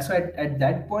 Yeah, so at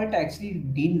that point, I actually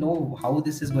didn't know how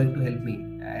this is going to help me.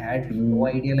 I had no Mm,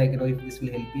 idea, like, if this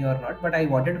will help me or not, but I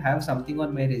wanted to have something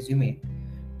on my resume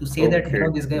to say that, okay,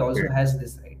 this guy also okay, has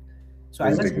this, right? So I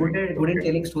this was degree, good in okay.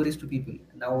 telling stories to people.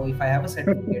 Now, if I have a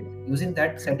certificate, using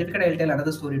that certificate, I'll tell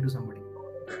another story to somebody.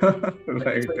 So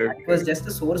Right, it was okay, just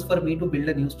a source for me to build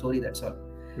a new story. That's all.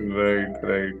 right, Uh,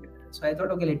 right. so I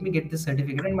thought, okay, let me get this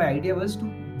certificate, and my idea was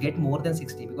to get more than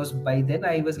 60, because by then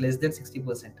I was less than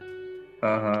 60%.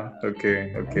 Uh-huh.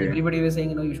 Okay, And okay. everybody was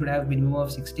saying, you should have minimum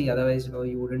of 60, otherwise,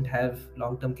 you wouldn't have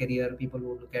long-term career. People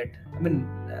would look at. I mean,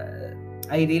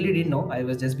 I really didn't know. I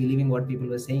was just believing what people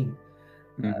were saying.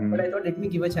 But Mm-hmm. I thought, let me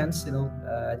give a chance.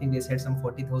 I think they said some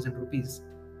 40,000 rupees.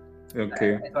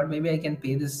 Okay, I thought maybe I can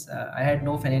pay this. I had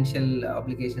no financial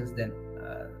obligations then.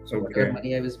 So whatever okay.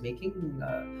 money I was making,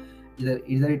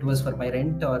 either it was for my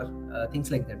rent or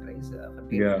things like that, right? For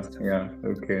daily Yeah, stuff. yeah,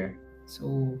 okay.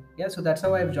 So yeah, so that's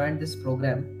how I've joined this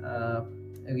program.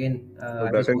 Again, So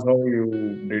I that was is how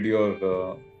you did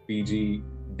your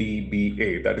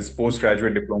PGDBA, that is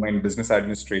Postgraduate Diploma in Business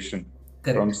Administration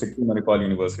from correct, Sikkim Manipal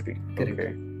University. correct.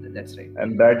 Okay. That's right.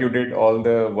 And that you did all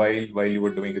the while you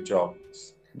were doing a job.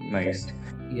 Nice. Correct.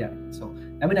 Yeah. So,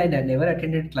 I mean, I never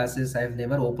attended classes. I've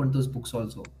never opened those books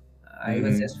also. I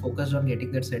was Mm-hmm. just focused on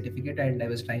getting that certificate, and I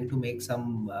was trying to make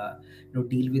some,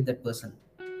 deal with that person,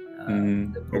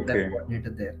 Mm-hmm. the program Okay. coordinator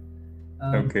there.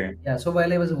 Okay. Yeah. So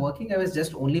while I was working, I was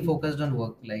just only focused on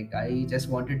work. Like, I just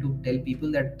wanted to tell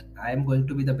people that I am going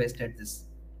to be the best at this.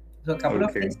 So a couple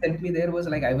of Okay. things helped me there was,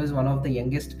 like, I was one of the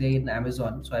youngest guy in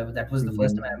Amazon. So that was the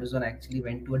first Mm-hmm. time Amazon actually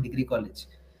went to a degree college.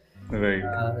 Right.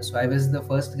 So I was the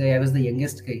first guy. I was the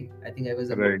youngest guy. I think I was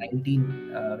about Right. 19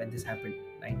 when this happened.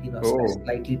 19 or Oh,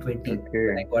 slightly 20 when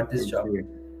okay. I got this job. Okay.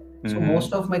 So Mm-hmm.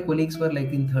 most of my colleagues were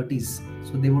like in 30s.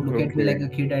 So they would look at me Okay. like a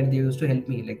kid, and they used to help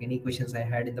me, like any questions I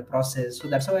had in the process. So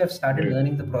that's how I've started Right.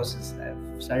 learning the process.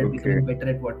 I've started Okay. becoming better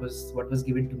at what was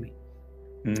given to me.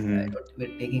 Mm-hmm.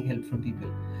 We're taking help from people.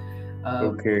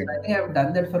 Okay. So I think I've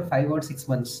done that for 5 or 6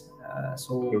 months.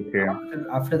 So Okay.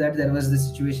 after that, there was this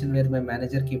situation where my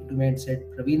manager came to me and said,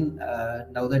 Praveen,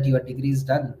 now that your degree is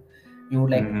done, we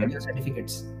would like to get Mm-hmm. your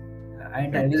certificates.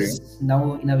 And I Okay. was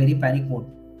now in a very panic mode,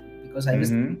 because I was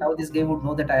thinking, Mm-hmm. now this guy would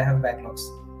know that I have backlogs.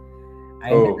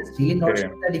 And I was Oh, really not okay.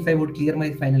 sure that if I would clear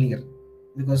my final year,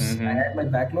 because I Mm-hmm. had my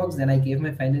backlogs, then I gave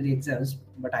my final year exams,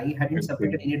 but I hadn't Okay.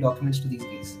 submitted any documents to these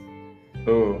guys.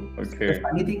 Oh, So the okay.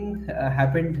 funny thing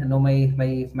happened.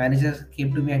 My manager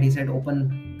came to me and he said,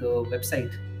 "Open the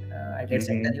website and let's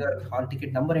enter Mm-hmm. your hall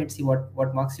ticket number and see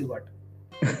what marks you got."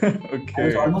 I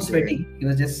was Okay. almost Okay. sweating. He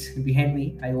was just behind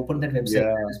me. I opened that website.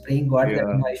 I Yeah. was praying God that,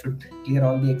 Yeah. I should clear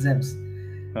all the exams.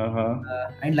 Uh-huh.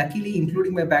 And luckily,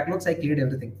 including my backlogs, I cleared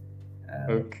everything. Uh,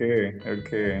 Okay.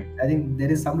 Okay. I think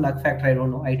there is some luck factor. I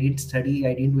don't know. I didn't study.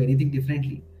 I didn't do anything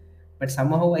differently, but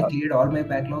somehow I cleared all my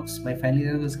backlogs. My final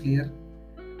year was clear.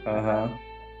 Uh, Uh-huh.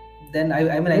 then I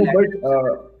No, but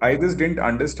landed. I just didn't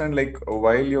understand, like,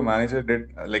 while your manager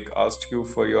did like asked you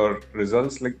for your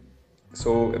results, like,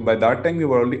 so by that time you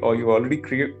were already, or you already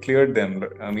cleared them.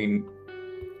 I mean,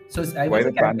 So I why was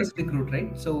the a panic? campus recruit,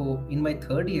 right? So in my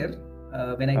third year,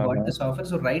 when I got Uh-huh. this offer,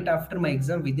 so right after my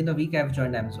exam, within a week, I've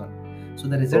joined Amazon. So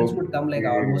the results would come like Okay,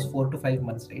 almost 4 to 5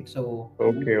 months, right? So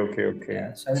okay.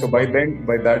 yeah, so I So was by working. then,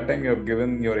 by that time, you have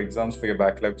given your exams for your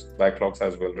backlogs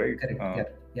as well, right? Correct,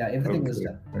 correct. Yeah, everything was Okay,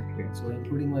 done. okay, So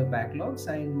including my backlogs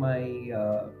and my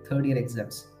third year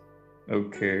exams.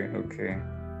 okay.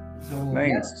 So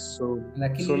yeah, Nice. So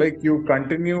luckily, like you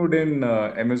continued in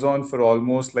Amazon for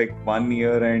almost like 1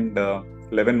 year and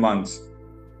 11 months,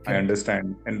 I correct.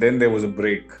 understand. And then there was a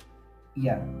break.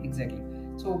 Yeah, exactly.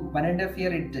 So 1.5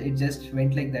 year, it just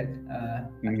went like that.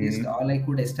 At least Mm-hmm. all I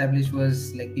could establish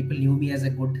was like people knew me as a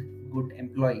good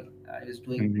employee. I was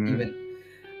doing pretty Mm-hmm. well.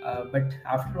 But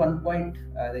after one point,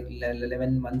 like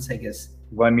 11 months, I guess,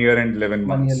 1 year and 11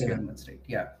 1 year, months. Yeah. 11 months, right?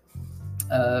 Yeah.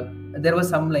 uh, there was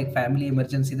some like family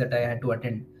emergency that I had to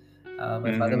attend.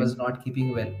 My father was Mm-hmm. not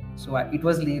keeping well, so it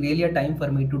was really a time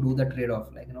for me to do the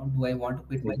trade-off. Like, do I want to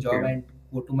quit my job Okay. and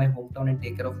go to my hometown and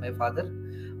take care of my father,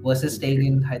 versus staying Okay.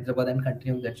 in Hyderabad and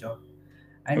continuing that job?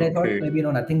 And I thought Okay. maybe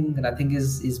nothing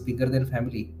is bigger than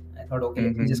family. I thought, okay,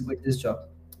 let me just Mm-hmm. quit this job.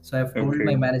 So I've told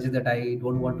my Okay. manager that I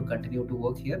don't want to continue to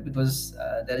work here because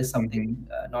there is something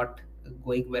Mm-hmm. not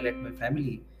going well at my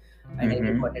family, and I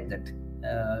need to Mm-hmm. attend that.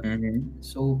 Uh, Mm-hmm.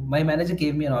 so my manager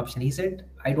gave me an option. He said,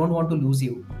 "I don't want to lose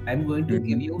you. I'm going to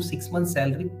give Mm-hmm. you 6 months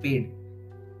salary paid.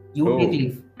 You take Oh.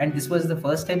 leave." And this was the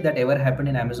first time that ever happened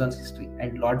in Amazon's history.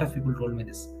 And a lot of people told me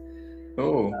this,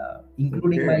 Oh.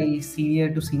 including Okay. my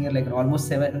senior to senior, like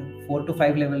almost 4 to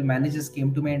 5 level managers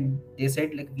came to me and they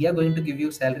said, like, we are going to give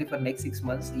you salary for next 6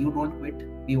 months. You don't quit.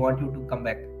 We want you to come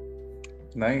back.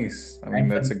 Nice. I mean, And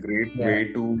that's for a great yeah,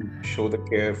 way to show the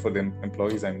care for the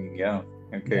employees. I mean, yeah.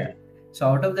 yeah. Okay. So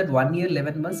out of that 1 year,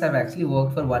 11 months, I've actually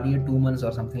worked for 1 year, 2 months,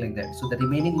 or something like that. So the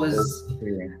remaining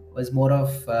Okay. was more of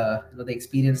the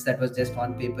experience that was just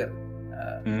on paper,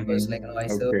 because like Mm-hmm. I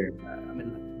served. Okay. I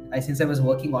mean, I since I was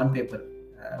working on paper,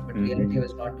 but reality I Mm-hmm.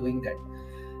 was not doing that.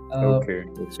 Uh, Okay.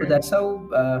 so Okay. that's how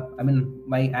I mean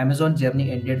my Amazon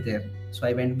journey ended there. So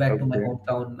I went back to my Okay.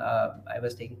 hometown. I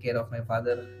was taking care of my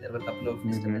father. There were a couple of Mm-hmm.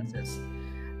 disturbances.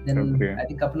 Then Okay. I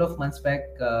think a couple of months back,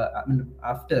 I mean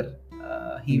after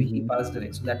he Mm-hmm. passed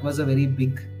away. So that was a very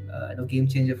big game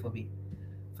changer for me.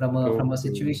 From a Okay.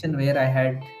 situation where I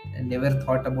had never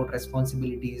thought about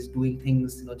responsibilities, doing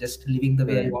things, just living the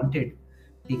way I Right. wanted,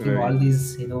 taking all Right.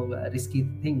 these risky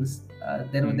things.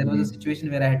 There was a Mm-hmm.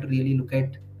 situation where I had to really look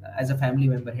at as a family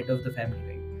member, head of the family,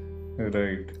 right?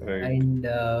 Right. Right. And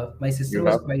my sister You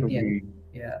was have quite to young. be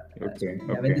Yeah. So okay.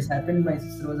 yeah, when Okay. this happened, my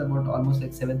sister was about almost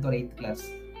like seventh or eighth class.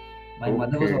 My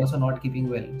mother was Okay. also not keeping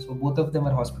well, so both of them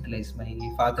were hospitalized. My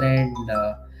father and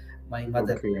my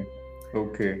mother. Okay.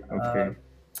 Okay. Uh, Okay.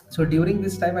 so during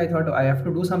this time, I thought I have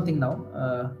to do something now,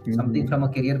 something Mm-hmm. from a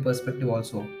career perspective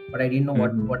also. But I didn't know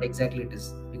what Mm-hmm. exactly it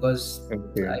is, because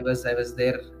Okay. I was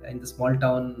there in the small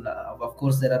town. Of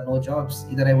course, there are no jobs.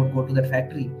 Either I would go to that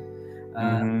factory,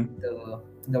 uh, Mm-hmm.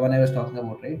 the one I was talking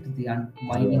about, right? The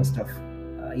mining Yeah. stuff.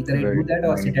 Either I do Right. that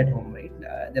or sit at Mining. home,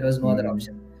 right? There was no other Mm-hmm.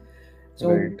 option. So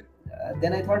Right.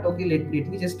 then I thought, okay, let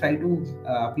me just try to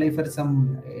apply for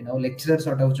some lecturer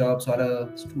sort of jobs or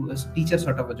a teacher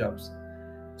sort of a jobs.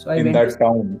 So I went to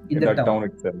in In the that town. town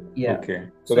itself. Yeah. Okay.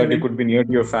 So So I that you went. could be near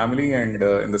to your family and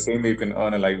in the same way you can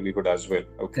earn a livelihood as well.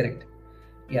 Okay. Correct.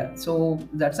 Yeah. So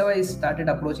that's how I started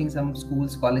approaching some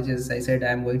schools, colleges. I said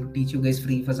I'm going to teach you guys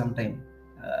free for some time.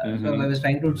 So I Mm-hmm. was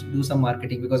trying to do some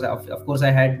marketing because of course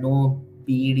I had no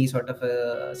BEd sort of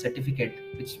a certificate,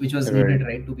 which was needed, Right.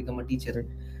 right, to become a teacher.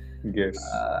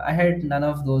 Yes. I had none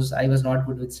of those. I was not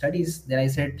good with studies. Then I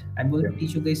said, I'm going to Okay.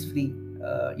 teach you guys free.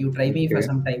 You try me for Okay.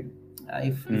 some time.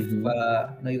 If Mm-hmm.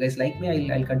 you guys like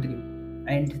me, I'll continue.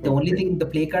 And the only Okay. thing, the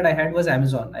play card I had was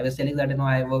Amazon. I was telling that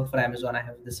I work for Amazon. I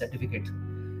have this certificate.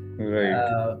 Right.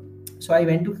 Uh, so I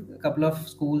went to a couple of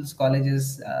schools,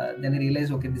 colleges. Then I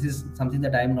realized, okay, this is something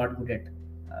that I am not good at.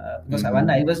 Because one, Mm-hmm.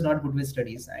 I was not good with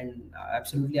studies, and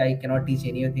absolutely I cannot teach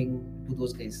anything to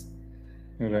those guys.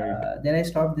 Right. Then I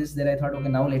stopped this. Then I thought, okay,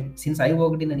 now since I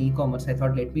worked in an e-commerce, I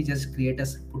thought let me just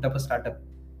put up a startup.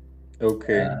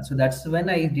 Okay. So that's when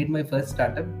I did my first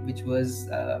startup, which was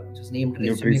named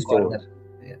Nutri Resume store. Corner.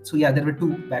 Yeah. So yeah, there were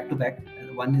two back to back.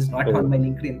 One is not on Oh. my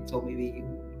LinkedIn, so maybe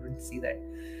you wouldn't see that.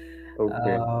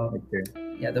 Okay. Uh, Okay.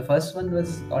 yeah, the first one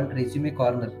was called Resume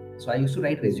Corner. So I used to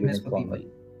write resumes Resume for people. corner.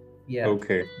 Yeah.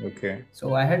 Okay. Okay.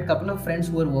 So I had a couple of friends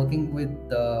who were working with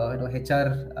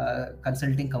HR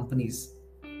consulting companies.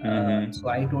 So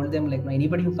I told them like, no,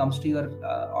 anybody who comes to your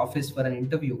office for an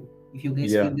interview, if you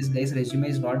guys feel Yeah. this guy's resume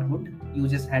is not good, you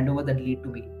just hand over that lead to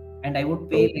me, and I would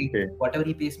pay like Okay. whatever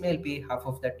he pays me, I'll pay half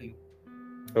of that to you.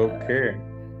 Uh, Okay.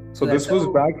 so So that's this was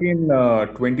how back in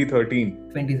 2013.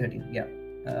 2013, yeah.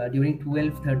 During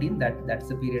 12-13, that's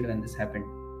the period when this happened.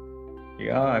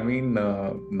 Yeah, I mean,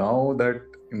 now that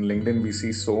in LinkedIn we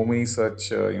see so many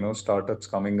such startups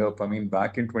coming up. I mean,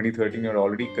 back in 2013, you had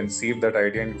already conceived that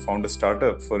idea and you found a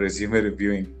startup for resume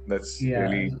reviewing. That's Yeah,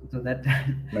 really so that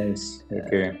nice. uh,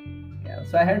 Okay. yeah,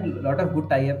 so I had a lot of good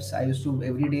tie-ups. I used to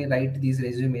every day write these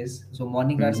resumes. So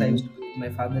morning hours I used to Mm-hmm. be with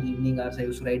my father, evening hours I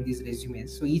used to write these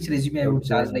resumes. So each resume I would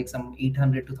charge Okay. like some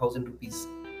 800 to 1000 rupees.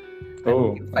 I would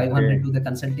Oh, give 500 okay. to the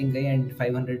consulting guy and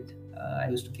 500 I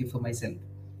used to keep for myself.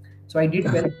 So I did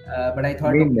well, but I I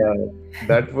thought, mean, okay,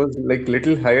 that was like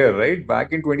little higher, right?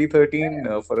 Back in yeah, 2013,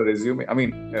 yeah. for a resume. I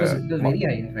mean, It was very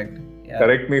high in fact. Yeah.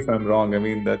 correct me if I'm wrong. I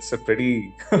mean, that's a pretty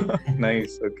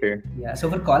nice. Okay. Yeah, so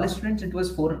for college students, it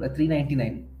was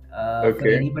 399. For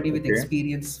Okay. anybody with Okay.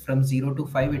 experience from 0 to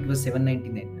 5, it was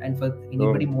 799, and for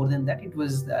anybody Oh, more than that, it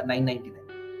was 999.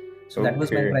 So that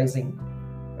was my okay. pricing.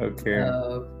 Okay.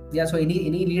 Yeah, so any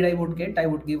lead I would get, I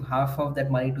would give half of that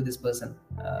money to this person,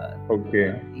 Okay.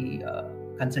 the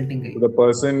consulting So guy. the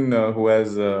person who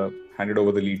has handed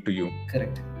over the lead to you.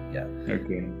 Correct. Yeah.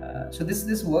 Okay. So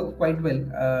this worked quite well.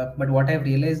 But what I've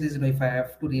realized is, if I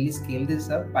have to really scale this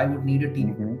up, I would need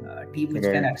Mm-hmm. a team which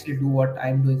can Right. actually do what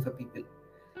I'm doing for people.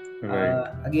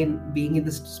 Right. Again, being in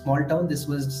this small town, this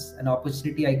was an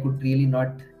opportunity I could really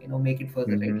not, make it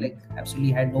further, right? Mm-hmm. Like,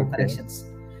 absolutely had no Okay. connections.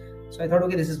 So I thought,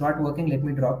 okay, this is not working. Let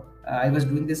me drop. I was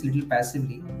doing this little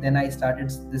passively. Then I started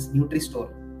this Nutri store.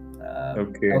 Now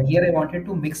Okay. here I wanted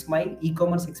to mix my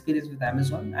e-commerce experience with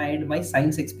Amazon and my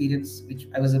science experience, which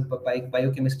I was a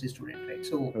biochemistry student, right?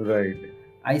 So Right.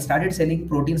 I started selling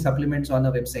protein supplements on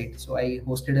a website. So I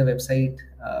hosted a website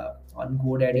on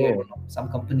GoDaddy, I Oh, don't know, some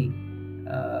company.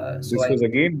 So this I was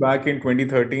again back in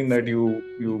 2013 that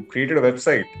you created a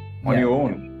website on Yeah, your yeah,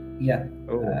 own. yeah.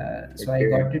 Oh, So I okay.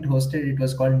 got it hosted. It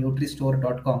was called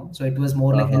nutristore.com. So it was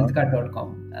more like Uh-huh. healthcart.com.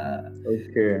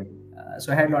 Okay.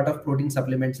 So I had a lot of protein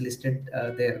supplements listed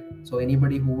there. So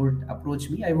anybody who would approach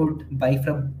me, I would buy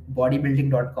from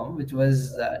bodybuilding.com, which was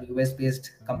a US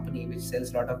based company which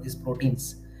sells a lot of these proteins.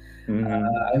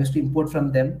 Mm-hmm. I used to import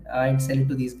from them and sell it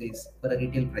to these guys for a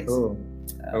retail price. Oh,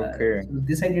 okay. So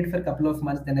this I did for a couple of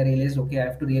months. Then I realized, okay, I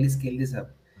have to really scale this up.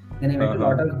 Then I went to a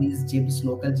lot Uh-huh. of these gyms,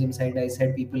 local gyms, and I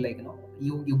said people like,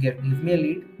 you give me a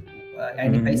lead,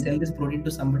 and if I Mm-hmm. sell this protein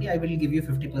to somebody, I will give you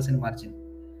 50% margin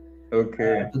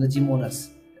Okay. to the gym owners.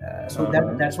 So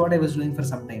Uh-huh. that's what I was doing for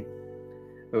some time.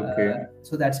 Okay.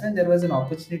 So that's when there was an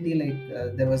opportunity.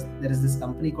 Like there is this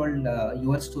company called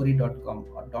yourstory.com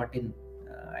or .in.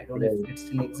 I don't know if Right. it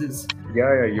still exists.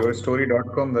 Yeah, yeah.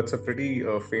 Yourstory.com. That's a pretty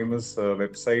famous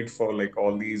website for like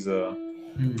all these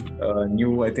Hmm.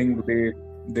 new. I think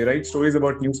they write stories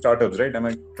about new startups, right? Am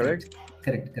I Correct,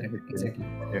 correct? correct, Okay. exactly.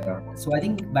 Yeah. So I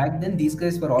think back then these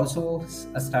guys were also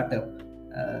a startup.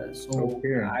 So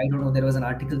Okay. I don't know. There was an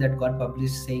article that got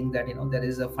published saying that there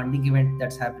is a funding event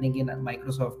that's happening in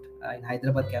Microsoft in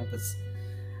Hyderabad campus,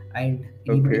 and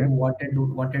anybody Okay. who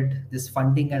wanted this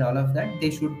funding and all of that,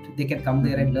 they can come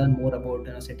there and Mm-hmm. learn more about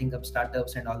setting up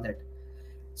startups and all that.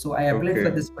 So I applied for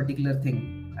Okay. this particular thing,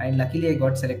 and luckily I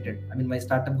got selected. I mean, my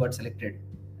startup got selected.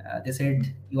 They said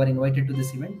you are invited to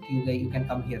this event. You can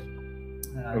come here.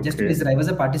 Just to Okay. listen, I was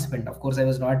a participant. Of course, I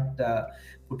was not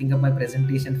putting up my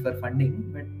presentation for funding,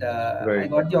 but I Right.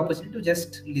 got the opportunity to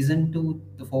just listen to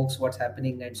the folks what's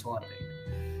happening and so on.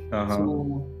 Right.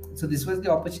 Uh-huh. So this was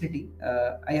the opportunity.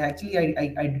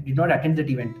 I did not attend that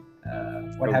event.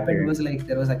 What happened Okay. was like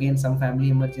there was again some family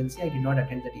emergency. I did not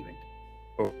attend that event.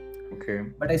 Oh, okay.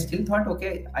 But I still thought,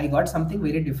 okay, I got something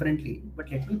very differently.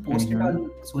 But let me post it Mm-hmm.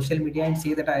 on social media and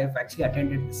say that I have actually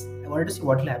attended this. I wanted to see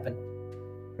what will happen.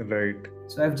 Right.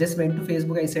 So I've just went to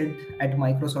Facebook. I said at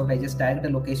Microsoft. I just tagged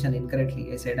a location incorrectly.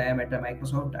 I said I am at a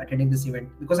Microsoft attending this event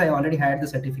because I already had the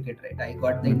certificate. Right, I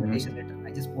got the invitation Mm-hmm. letter.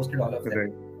 I just posted all of that.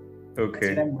 Right. I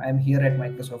said Okay. I'm here at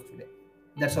Microsoft today.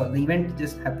 That's all. The event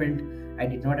just happened. I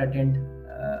did not attend.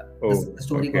 Oh, The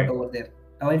story got okay. over there.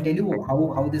 Now I'll tell you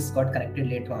how this got connected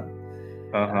later on.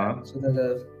 Uh-huh.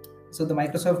 So the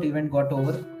Microsoft event got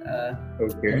over. Then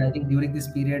Okay. I think during this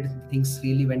period things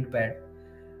really went bad.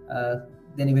 Uh,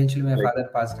 then eventually my Like, father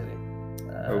passed away.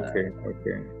 okay.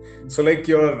 Okay. So like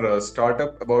your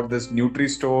startup about this Nutri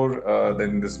store,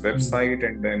 then this Hmm. website,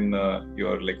 and then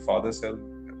your like father's health,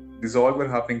 these all were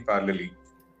happening parallelly.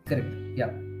 Correct.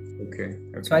 Yeah. Okay.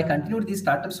 So I Okay. continued these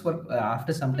startups for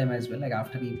after some time as well, like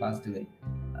after he passed away.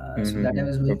 So that I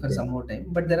was doing for Okay. some more time.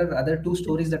 But there are other two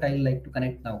stories that I like to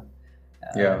connect now.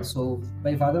 Yeah. So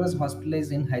my father was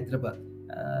hospitalized in Hyderabad.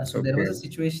 So there was Okay. a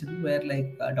situation where like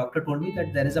a doctor told me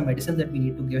that there is a medicine that we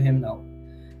need to give him now,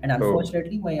 and Oh,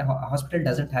 unfortunately my hospital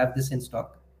doesn't have this in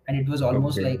stock, and it was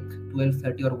almost okay. like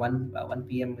 12:30 or 1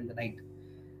 p.m. in the night.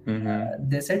 Mm-hmm.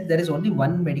 They said there is only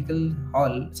one medical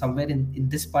hall somewhere in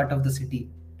this part of the city.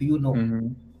 Do you know? Mm-hmm.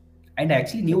 And I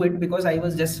actually knew it because I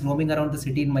was just roaming around the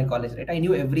city in my college, right? I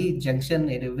knew every junction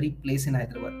and every place in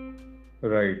Hyderabad.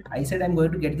 Right. I said I'm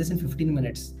going to get this in 15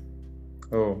 minutes.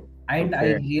 Oh, And I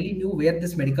okay. really knew where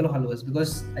this medical hall was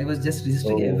because I was just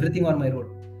registering Oh, everything on my road.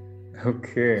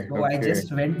 okay. So I Okay.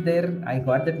 just went there, I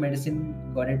got that medicine,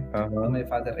 got it to Uh-huh. my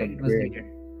father, right? It was Okay. needed.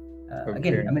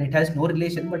 Again, Okay. I mean, it has no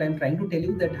relation, but I'm trying to tell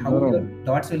you that how No, your no.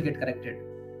 dots will get connected.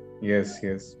 Yes,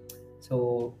 yes.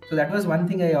 So that was one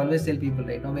thing I always tell people,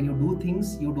 right? Now, when you do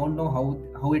things, you don't know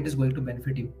how it is going to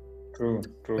benefit you. True,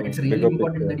 So it's true. really Bigger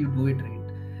important picture. that you do it right.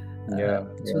 Yeah,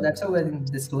 So yeah. that's how I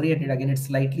think the story ended. Again, it's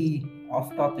slightly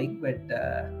off topic, but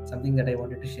something that I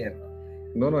wanted to share.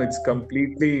 No, no, it's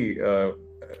completely,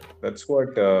 that's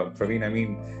what, Praveen, I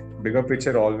mean, bigger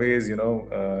picture always,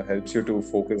 helps you to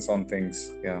focus on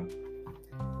things. Yeah.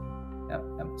 Yeah,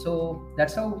 yeah. So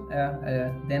that's how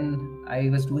then I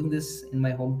was doing this in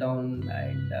my hometown,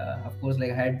 and of course,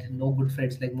 like I had no good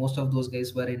friends. Like most of those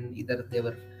guys were in either they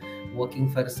were working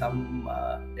for some,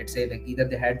 let's say, like either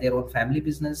they had their own family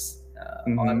business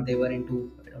or they Mm-hmm. were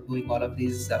into doing all of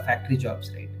these factory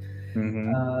jobs, right?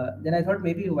 Mm-hmm. Then I thought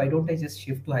maybe why don't I just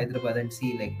shift to Hyderabad and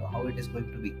see like how it is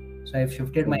going to be. So I've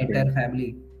shifted my Okay. entire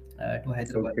family to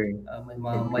Hyderabad. Okay.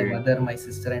 My Okay. mother, my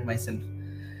sister, and myself.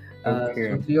 So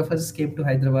Okay. three of us came to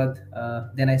Hyderabad.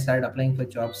 Then I started applying for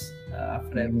jobs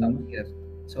after I've come Mm-hmm. here.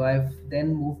 So I've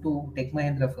then moved to Tech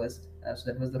Mahindra first. So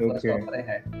that was the first Okay. offer I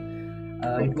had.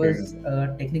 It Okay. was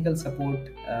technical support.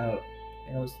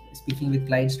 Speaking with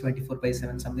clients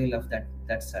 24/7, something of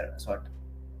that sort.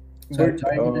 So I've But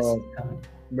joined this.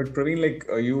 but Praveen, like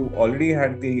you already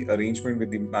had the arrangement with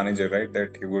the manager, right?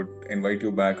 That he would invite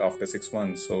you back after 6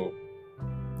 months. So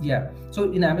Yeah.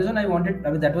 So in Amazon, I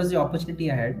mean, that was the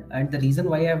opportunity I had. And the reason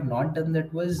why I have not done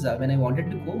that was when I wanted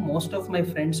to go, most of my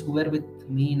friends who were with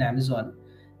me in Amazon,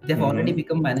 they've already mm-hmm.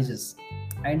 become managers.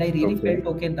 And I really Okay.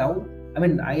 felt, okay, now, I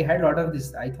mean, I had a lot of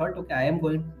this. I thought, okay, I am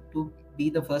going to be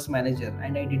the first manager.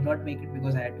 And I did not make it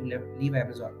because I had to leave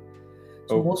Amazon.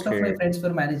 So most of my Okay. friends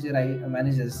were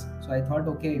managers. So I thought,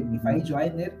 okay, if I Mm-hmm.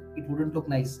 join there, it wouldn't look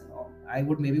nice. I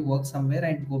would maybe work somewhere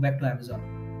and go back to Amazon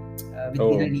with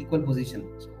in Oh, an equal position.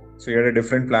 So so you had a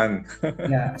different plan.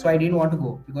 yeah, so I didn't want to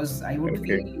go because I would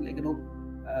Okay. feel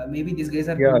like maybe these guys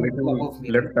are Yeah, too little above me,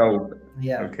 right? left out.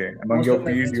 Yeah, Okay. Among most your of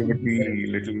my peers, friends you would would be different.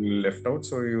 be little left out.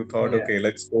 So you thought, Yeah. okay,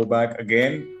 let's go back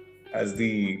again as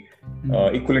the Hmm.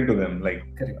 equivalent to them, like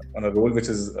Correct. on a role which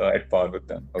is at par with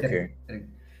them. Correct. Okay. Correct.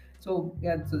 So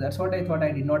yeah, so that's what I thought.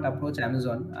 I did not approach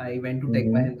Amazon. I went to Tech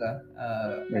Mm-hmm. Mahindra.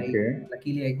 I Okay.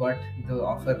 luckily I got the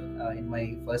offer in my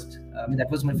first. I mean,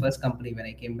 that was my first company when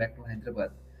I came back to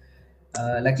Hyderabad.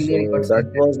 Luckily, I got So that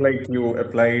selected. was like you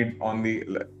applied on the,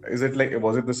 is it like,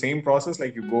 was it the same process?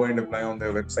 Like you go and apply on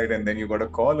their website and then you got a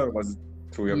call, or was it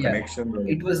through your Yeah, connection? Or,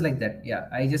 it was like that. Yeah,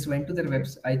 I just went to their okay.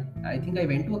 website. I think I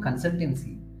went to a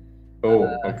consultancy. Oh,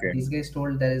 okay. These guys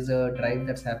told there is a drive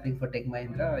that's happening for Tech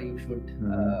Mahindra.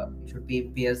 Mm-hmm. You should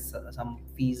pay us some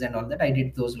fees and all that. I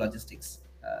did those logistics.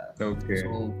 Okay.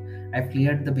 So I've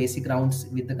cleared the basic rounds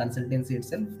with the consultancy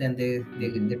itself. Then they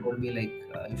Mm-hmm. told me like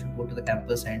you should go to the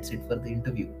campus and sit for the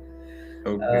interview.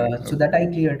 Okay. So that I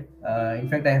Okay. cleared. In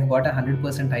fact, I have got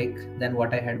 100% hike than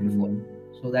what I had before.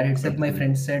 Mm-hmm. So that itself, my Okay.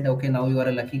 friend said, "Okay, now you are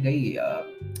a lucky guy.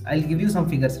 I'll give you some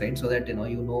figures, right, so that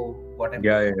you know what I'm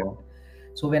Yeah, talking yeah, yeah. about."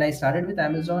 So when I started with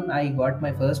Amazon, I got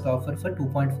my first offer for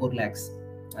 2.4 lakhs.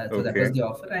 So that was Okay. the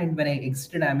offer, and when I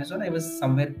exited Amazon, I was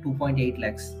somewhere 2.8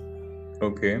 lakhs.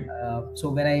 Okay. So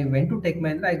when I went to Tech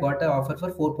Mahindra, I got an offer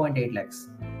for 4.8 lakhs.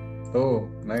 Oh,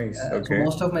 nice. So Okay.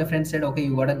 most of my friends said, "Okay,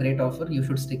 you got a great offer. You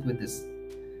should stick with this."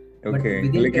 But Okay.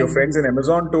 within Like your 10, friends in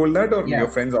Amazon told that, or your yeah,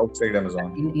 friends outside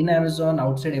Amazon? in Amazon,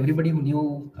 outside, everybody who knew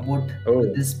about Oh,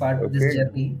 this okay.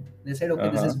 journey, they said, "Okay,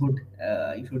 this Uh-huh. is good.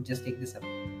 You should just take this up."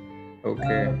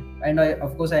 Okay. And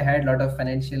of course, I had a lot of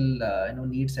financial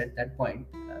needs at that point.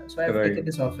 So I've Right. taken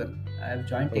this offer. I've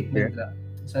joined Tech Okay. Mahindra.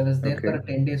 So I was there for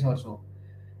Okay. 10 days or so.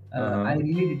 I Uh-huh.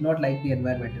 really did not like the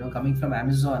environment. Coming from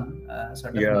Amazon,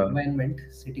 sort of an Yeah. environment,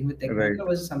 sitting with Tech Right.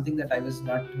 Mahindra was something that I was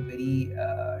not very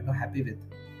happy with.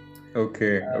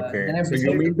 Okay. Then Okay. I've So you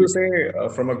decided to mean to quit. say,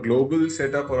 from a global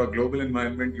setup or a global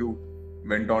environment, you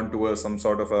went on to a some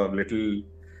sort of a little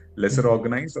lesser Mhm.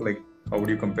 organized, or like how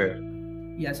would you compare?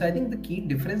 Yeah, so I think the key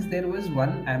difference there was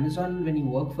one, Amazon, when you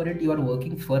work for it, you are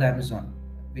working for Amazon.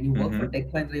 When you work for Mm-hmm.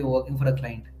 Tech Mahindra, you're working for a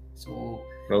client. So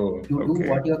Oh, you do okay.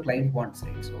 what your client wants,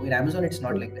 right? So in Amazon, it's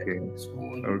not like that. Okay. So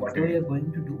whatever Okay. you're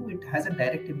going to do, it has a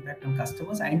direct impact on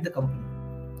customers and the company.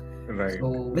 Right. So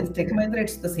with Tech Okay. Mahindra,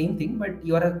 it's the same thing, but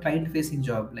you are a client-facing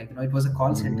job. Like, it was a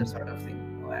call center Mm-hmm. sort of thing.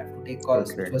 I have to take calls,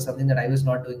 which Okay. was something that I was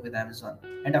not doing with Amazon.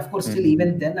 And of course, still Mm-hmm.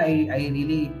 even then, I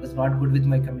really was not good with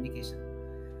my communication.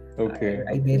 Okay.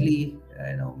 I Okay. barely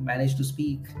managed to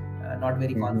speak, not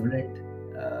very Mm-hmm. confident.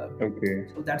 Uh, Okay.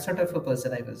 so that sort of a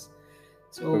person I was.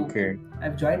 So Okay.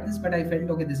 I've joined this, but I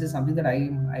felt okay. This is something that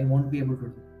I won't be able to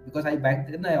do, because I back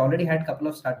then I already had a couple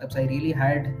of startups. I really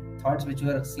had thoughts which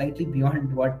were slightly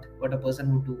beyond what a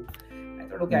person would do. I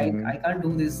thought, okay, I Mm-hmm. can't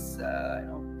do this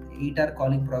 8-hour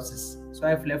calling process. So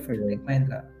I've left Right. Tech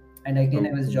Mahindra, and again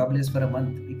I was Okay. jobless for a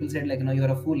month. People said, like,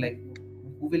 you're a fool. Like,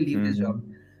 who will leave this job?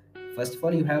 Mm-hmm. First of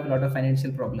all, you have a lot of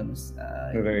financial problems.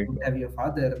 You Right. don't have your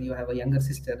father, you have a younger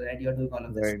sister, and you're doing all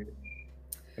of this. Right.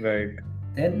 Right.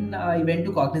 Then I went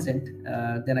to Cognizant.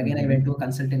 Then again, I went Mm-hmm. to a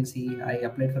consultancy. I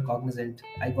applied for Cognizant.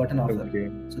 I got an offer. Okay.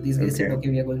 So these guys said, Okay. okay,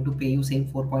 we are going to pay you same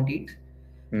 4.8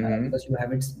 Mm-hmm. because you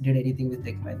haven't did anything with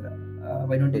Tech Mahindra.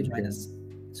 Why don't you join Okay. us?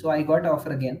 So I got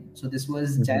offer again. So this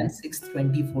was Mm-hmm. Jan 6th,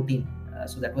 2014.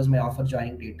 So that was my offer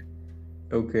joining date.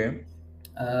 Okay.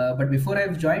 But before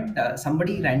I've joined,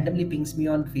 somebody randomly pings me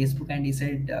on Facebook and he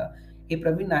said, "Hey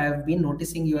Praveen, I have been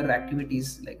noticing your activities.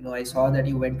 Like, I saw that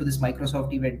you went to this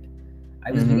Microsoft event.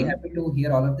 I was very Mm-hmm. happy to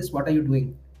hear all of this. What are you doing?"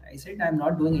 I said, "I'm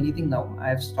not doing anything now. I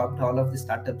have stopped all of the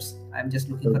startups. I'm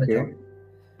just looking for a job."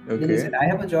 Okay. Then he said, Okay. "I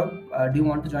have a job. Do you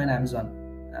want to join Amazon?"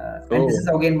 And this is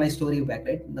Oh, again my story back,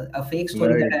 right? A fake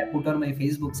story that right. I put on my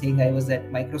Facebook saying I was at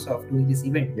Microsoft doing this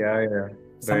event. Yeah, yeah. Right,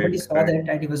 Somebody saw right.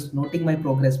 that and he was noting my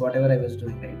progress, whatever I was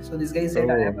doing, right? So this guy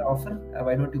said, "I have Oh, an offer.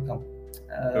 Why don't you come?"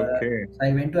 okay. So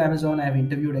I went to Amazon. I have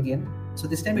interviewed again. So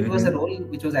this time it was a Mm-hmm. role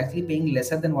which was actually paying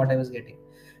lesser than what I was getting.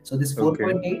 So this Okay.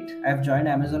 4.8, I have joined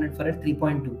Amazon for a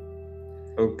 3.2.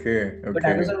 Okay. But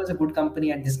Okay. Amazon was a good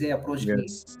company, and this guy approached me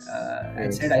Yes.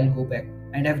 and said, Yes. "I'll go back."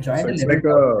 And I've So joined a it's level like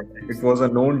job at a, that time. it was a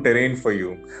known terrain for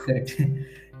you, Correct.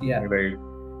 Yeah. right?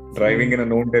 Driving So in a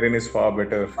known terrain is far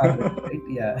better. far better, right?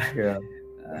 Yeah. Yeah.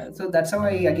 So that's how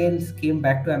I again came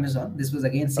back to Amazon. This was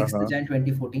again 6th Uh-huh. Jan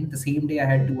 2014. The same day I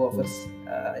had two Okay. offers.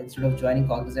 Instead of joining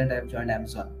Cognizant, I have joined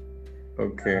Amazon.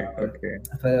 Okay. Uh, Okay.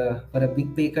 for a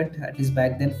big pay cut, at least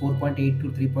back then, 4.8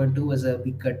 to 3.2 was a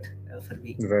big cut for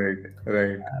me. Right.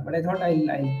 Right. But I thought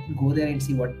I'll go there and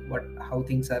see what how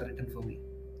things are written for me.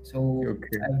 So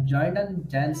Okay. I've joined on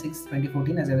Jan 6th,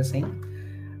 2014, as I was saying.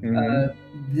 Uh,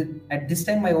 Mm-hmm. at this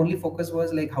time, my only focus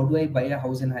was like, how do I buy a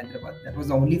house in Hyderabad? That was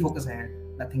the only focus I had,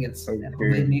 nothing else. And how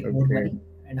do I Okay. make more Okay. money?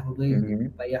 And how do I Mm-hmm.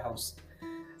 buy a house?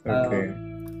 Uh, Okay.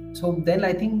 so then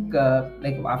I think,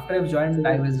 like, after I've joined,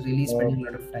 I So, was really uh, spending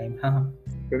a lot of time. Haha.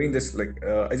 Praveen, just like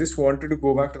I just wanted to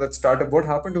go back to that startup. What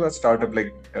happened to that startup?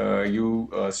 Like, you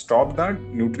stopped that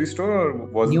Nutri store, or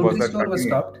was Nutri that store was continuing?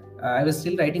 stopped. I was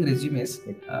still writing resumes.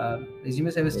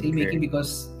 Resumes I was still Okay. making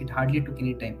because it hardly took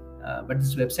any time. But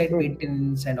this website So,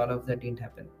 maintenance and all of that didn't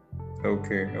happen.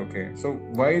 okay, okay. So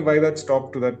why that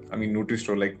stop to that? I mean, Nutri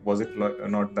store. Like, was it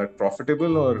not that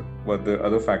profitable, or were there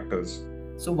other factors?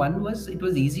 So one was, it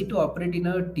was easy to operate in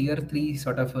a tier 3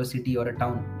 sort of a city or a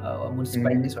town, a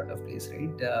municipality Mm-hmm. sort of place,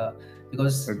 right?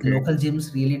 Because the Okay. local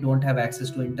gyms really don't have access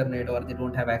to internet, or they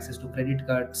don't have access to credit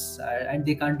cards, and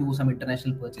they can't do some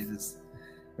international purchases.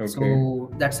 Okay.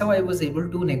 So that's how I was able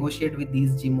to negotiate with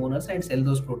these gym owners and sell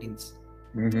those proteins.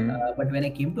 Mm-hmm. But when I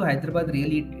came to Hyderabad,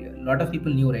 really, a lot of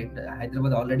people knew, right?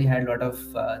 Hyderabad already had a lot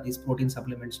of these protein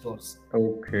supplement stores,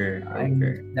 Okay. Okay.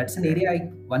 and that's an Okay. area.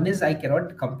 One is I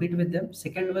cannot compete with them.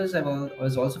 Second was I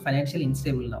was also financially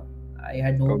unstable now. I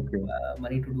had no Okay.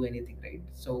 money to do anything, right?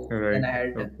 So then Right. I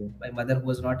had Okay. my mother who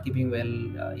was not keeping well,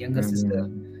 younger sister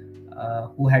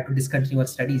Mm-hmm. who had to discontinue her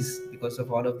studies because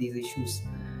of all of these issues.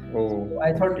 Oh, So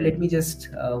I thought, okay. let me just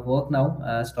work now,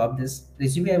 stop this.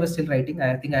 Resume I was still writing.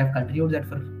 I think I have continued that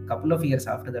for a couple of years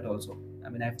after that also. I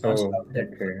mean, I've not Oh, stopped that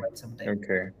for okay. quite some time.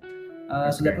 Okay.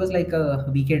 So that Okay. was like a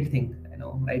weekend thing,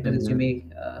 write a Mm-hmm. resume,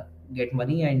 get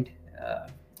money, and uh,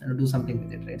 do something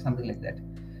with it, right? Something like that.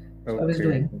 So I was Okay.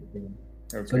 doing. Okay.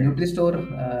 So Okay. Nutri Store,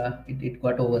 it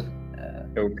got over.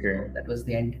 So Okay. that was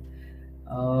the end.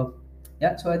 Uh,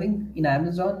 yeah, so I think in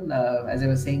Amazon, as I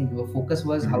was saying, the focus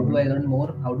was, how do I Mm-hmm. earn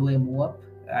more? How do I move up?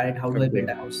 And how do I build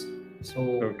Okay. a house? So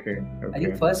Okay. I think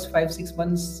Okay. first 5 6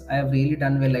 months I have really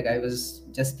done well. Like, I was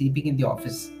just sleeping in the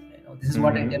office. This is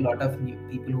what I tell a Mm-hmm. lot of new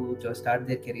people who just start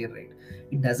their career. Right,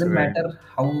 it doesn't Right. matter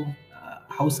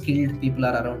how skilled people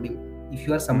are around you. If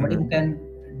you are somebody who Mm-hmm.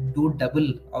 can do double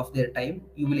of their time,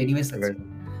 you will anyway Right. succeed.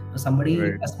 So somebody,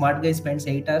 Right. a smart guy spends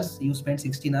 8 hours, you spend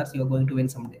 16 hours, you are going to win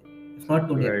someday, if not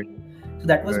today Right. again. So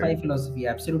that was my Right. philosophy.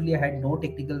 Absolutely, I had no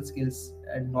technical skills,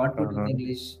 not good with Uh-huh.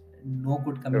 English, no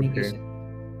good Okay. communication.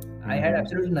 I had Mm-hmm.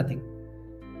 absolutely nothing.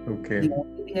 Okay. The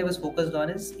only thing I was focused on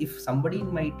is if somebody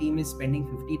in my team is spending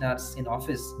 15 hours in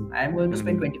office, I am going to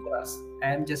spend Mm-hmm. 24 hours.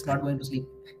 I am just not going to sleep.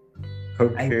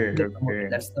 I will Okay. get promoted. Okay.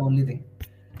 That's the only thing.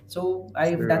 So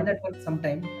I've done So, that for some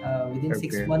time. Within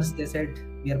six okay. months, they said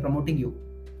we are promoting you,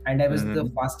 and I was the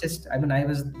Mm-hmm. fastest. I mean, I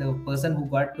was the person who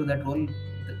got to that role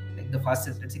like the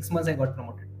fastest. At 6 months, I got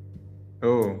promoted.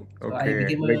 Oh, So I okay.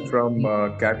 became Like a from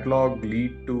catalog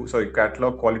lead to, sorry,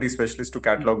 catalog quality specialist to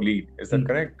catalog lead. Is that lead.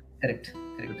 correct? Correct,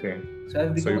 correct. Okay. So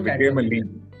I've So become you a became catalog a lead. lead.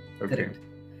 Okay. Correct.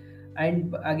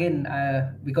 And again,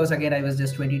 because again I was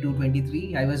just 22,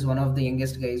 23, I was one of the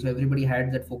youngest guys, so everybody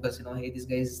had that focus, hey, this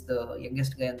guy is the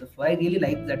youngest guy on the floor. I really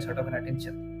liked that sort of an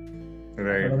attention.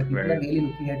 I thought, Right. okay, people are Right. really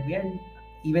looking at me, and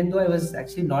even though I was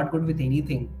actually not good with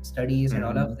anything, studies and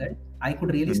all of Mm-hmm. that, I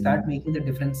could really start Mm-hmm. making the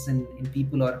difference in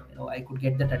people, or I could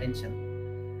get that attention.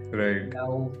 Right.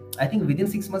 Now I think within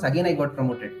 6 months again I got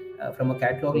promoted from a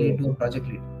catalog lead Oh, to a project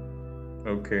lead.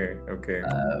 okay. Okay.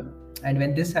 uh, and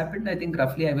when this happened, I think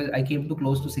roughly I came to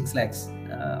close to 6 lakhs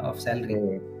of salary.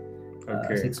 Oh,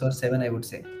 okay. 6 or 7, I would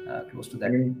say, close to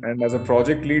that. And as a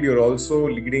project lead, you're also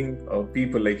leading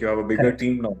people, like you have a bigger Correct.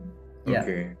 team now. Yeah.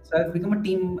 Okay. So I've become a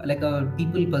team, like a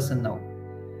people person now.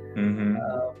 Mm-hmm.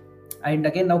 Uh, and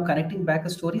again, now connecting back a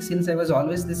story, since I was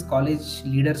always this college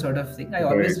leader sort of thing, I Right.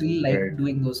 always really Right. liked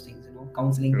doing those things,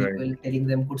 counseling Right. people, telling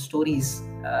them good stories,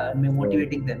 Right.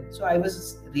 motivating them. So I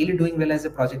was really doing well as a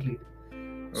project lead.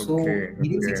 So Okay.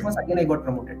 within Okay. 6 months, again, I got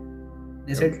promoted.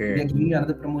 They said, we Okay. are giving you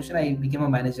another promotion. I became a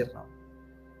manager now.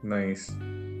 Nice.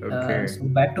 Okay. So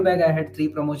back to back, I had three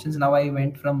promotions. Now I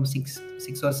went from six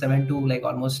or seven to like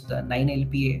almost 9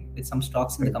 LPA with some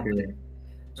stocks in the company. Okay.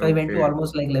 So I went to Okay.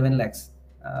 almost like 11 lakhs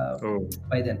Oh,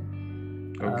 by then.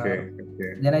 Uh, okay.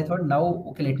 Okay. then I thought, now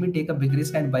okay, let me take a big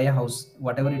risk and buy a house.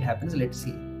 Whatever it happens, let's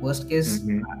see. Worst case,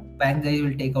 Mm-hmm. bank guy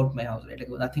will take out my house. Right? Like,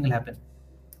 nothing will happen.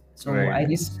 So I Right.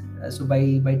 risked. So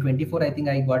by 24, I think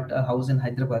I got a house in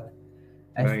Hyderabad.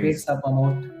 I've paid Nice. some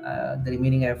amount. The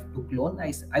remaining I have took loan.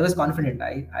 I was confident.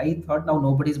 I thought now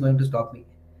nobody is going to stop me.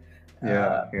 Yeah.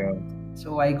 Uh, Yeah.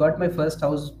 so I got my first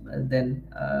house. Then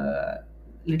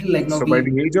little like now So by we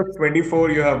the age of 24,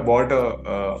 you have bought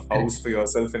a, correct. house for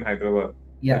yourself in Hyderabad.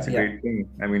 Yeah, That's a yeah, great thing.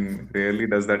 I mean, rarely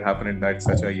does that happen in that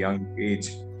such a young age.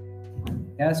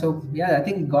 yeah. So yeah, I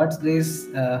think God's grace,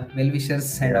 well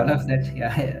wishers, and all Yeah. of that.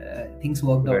 Yeah, things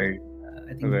worked out. Right.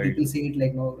 I think Right. people say it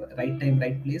like, no, right time,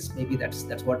 right place. Maybe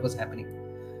that's what was happening.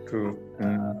 True.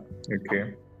 Uh,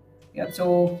 Okay. yeah,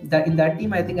 so that in that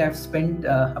team, I think I've spent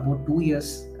about 2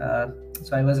 years.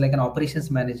 So I was like an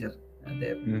operations manager,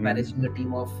 there Mm-hmm. managing a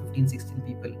team of 15, 16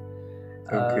 people.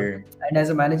 Uh, Okay. and as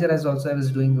a manager, as also I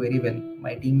was doing very well.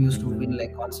 My team used to win Mm-hmm.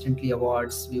 like constantly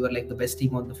awards. We were like the best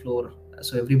team on the floor.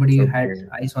 So everybody had Okay.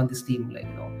 eyes on this team, like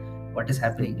what is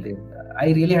happening. Like Okay.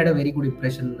 I really had a very good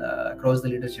impression across the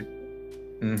leadership for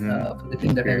Mm-hmm. the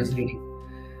team that I Okay. was leading.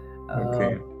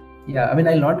 Uh, Okay. yeah, I mean,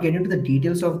 I'll not get into the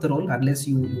details of the role unless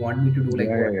you want me to do like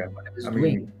Yeah, yeah, yeah. what I was I doing.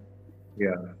 mean,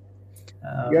 yeah.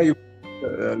 Uh, Yeah, you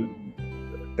uh,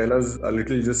 tell us a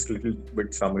little, just little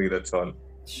bit summary, that's all.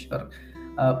 sure.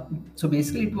 So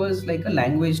basically, it was like a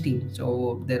language team.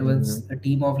 So there Mm-hmm. was a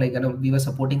team of like, we were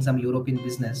supporting some European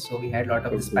business. So we had a lot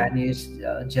of the Okay. Spanish,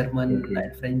 German, Okay.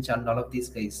 and French, and all of these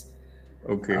guys.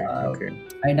 Okay. Uh, Okay.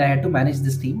 and I had to manage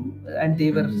this team, and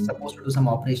they were Mm-hmm. supposed to do some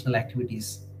operational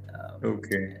activities.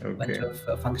 Okay. A bunch Okay.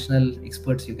 of functional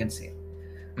experts, you can say.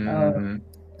 Uh, Mm-hmm.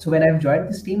 so when I've joined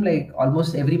this team, like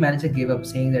almost every manager gave up,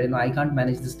 saying that I can't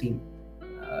manage this team.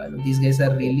 These guys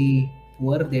are really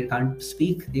poor. They can't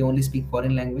speak. They only speak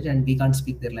foreign language, and we can't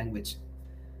speak their language.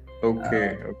 Uh,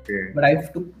 Okay. Okay. but I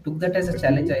took that as a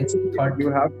challenge. I thought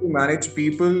You have to manage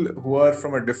people who are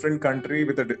from a different country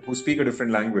with who speak a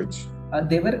different language.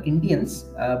 they were Indians,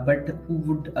 but who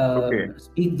would Okay.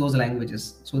 speak those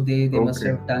languages. So they must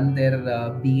Okay. have done their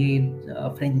BA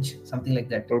in French, something like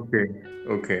that. Okay.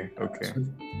 Okay. Okay. So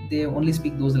they only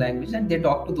speak those languages, and they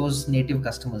talk to those native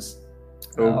customers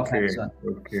of Okay. Amazon.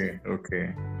 Okay.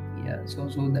 Okay. Yeah, so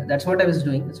that's what I was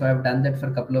doing. So I've done that for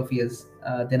a couple of years.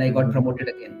 Then I got Mm-hmm. promoted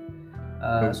again.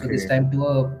 So this Okay. time to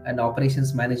an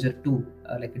operations manager too.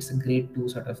 Like it's a grade two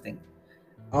sort of thing.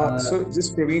 Uh, So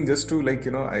just Praveen, just to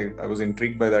I was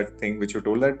intrigued by that thing which you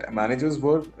told that managers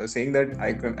were saying that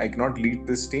I cannot lead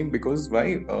this team because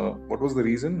why? What was the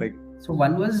reason? Like, so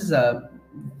one was,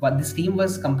 but this team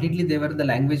was completely, they were the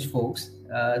language folks.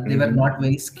 They were Mm-hmm. not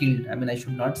very skilled. I mean, I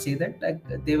should not say that. Like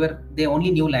they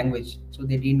only knew language, so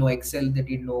they didn't know Excel, they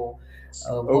didn't know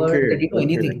Word, they Okay, didn't know okay,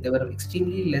 anything. They were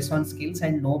extremely less on skills,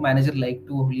 and no manager liked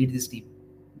to lead this team.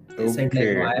 They said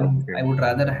like, no, okay, I okay, would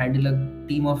rather handle a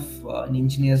team of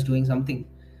engineers doing something.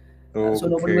 So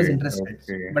nobody was okay, interested.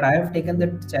 okay. But I have taken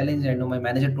that challenge. I know my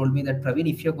manager told me that, Praveen,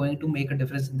 if you're going to make a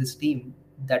difference in this team,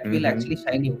 that will Mm-hmm. actually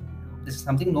shine you. This is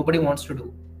something nobody wants to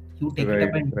do. You take it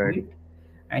up Right, and do right, it,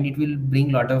 and it will bring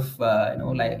a lot of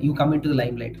like you come into the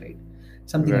limelight, right?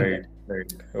 Something like right, that.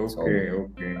 right. So Okay,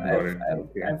 okay, got I've it. I've,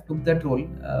 Okay. I've took that role.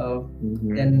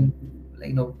 Mm-hmm. Then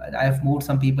like, I've moved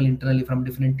some people internally from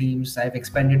different teams. I've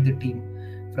expanded the team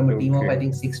from a team of I Okay.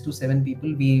 think 6 to 7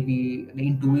 people. We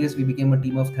in 2 years we became a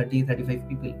team of 30-35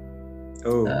 people.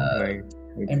 Oh, uh, nice.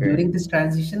 and Okay. during this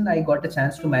transition I got a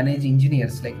chance to manage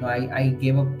engineers. Like, I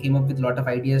came up with a lot of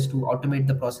ideas to automate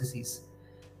the processes.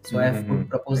 So I have Mm-hmm. put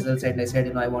proposals Okay. and I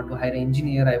said, I want to hire an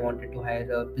engineer, I wanted to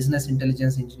hire a business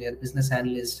intelligence engineer, business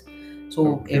analyst.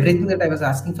 So Okay. everything that I was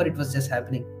asking for, it was just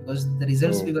happening because the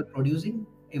results we Oh, were producing,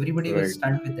 everybody was right.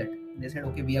 stunned with that. They said,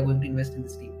 okay, we are going to invest in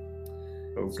this team.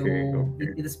 Okay, So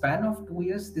okay, in the span of 2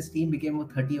 years, this team became a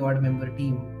 30 odd member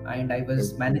team, and I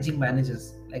was okay. managing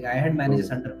managers. Like, I had managers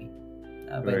Oh, under me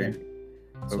by right. then.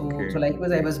 So Okay,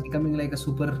 likewise, I okay. was becoming like a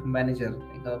super manager,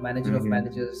 like a manager of Mm-hmm.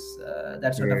 managers,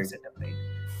 that sort of Right. setup, right?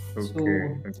 Okay,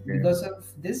 So okay, because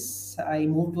of this, I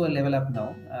moved to a level up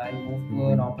now. I moved to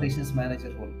an mm-hmm. operations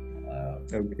manager role,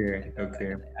 Okay, like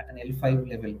okay, at an L5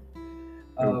 level.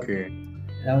 Uh, okay,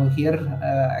 Now here,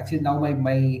 actually now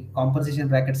my compensation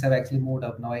brackets have actually moved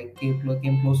up. Now I came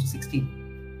close to 16,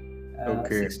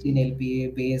 okay. 16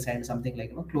 LPA base and something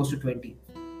like, close to 20.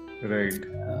 Right.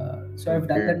 So I've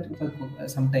done Okay. that for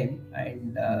some time,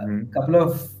 and a Mm-hmm. couple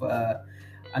of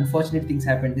unfortunate things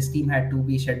happened. This team had to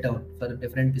be shut down for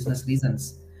different business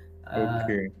reasons.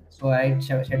 Okay. So I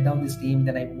shut down this team.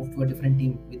 Then I moved to a different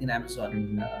team within Amazon.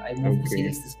 Mm-hmm. I moved to Okay.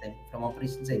 sales this time. From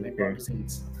operations, I went on Okay. to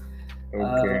sales.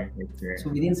 Uh, Okay. Okay. so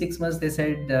within 6 months, they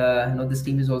said, this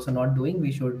team is also not doing.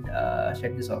 We should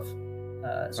shut this off.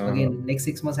 So Uh-huh. again, next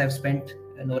 6 months I've spent,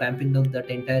 ramping down that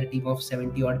entire team of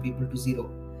 70 odd people to zero.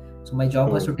 So my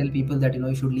job was Oh. to tell people that,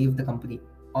 you should leave the company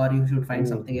or you should find Oh.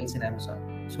 something else in Amazon.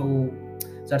 So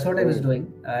that's what I was Oh.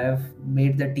 doing. I have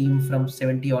made the team from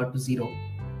 70 odd to zero.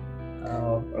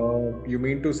 Uh, You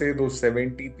mean to say those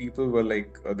 70 people were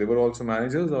like they were also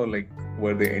managers or like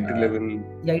were they entry uh, level?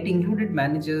 yeah, it included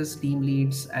managers, team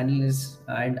leads, analysts,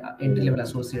 and entry Oh. level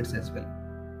associates as well.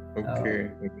 Uh,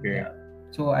 Okay. Okay. yeah.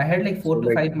 So I had like So four to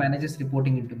like five managers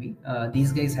reporting into me.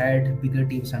 These guys had bigger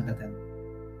teams under them.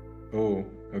 oh.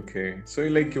 Okay. So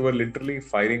like you were literally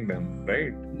firing them,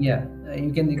 right? Yeah,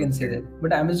 you can say Okay. that.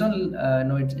 But Amazon,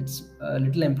 no, it's a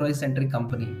little employee centric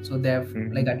company. So they have,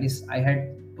 like, Mm-hmm. at least I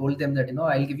had told them that,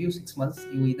 I'll give you 6 months.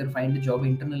 You either find a job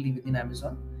internally within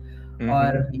Amazon,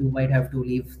 Mm-hmm. or you might have to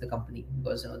leave the company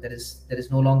because, there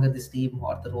is no longer this team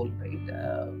or the role, right?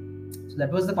 So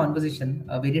that was the conversation.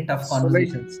 Very tough So like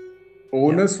conversations.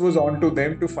 Yeah. onus was on to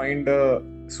them to find a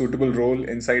suitable role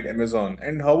inside Amazon.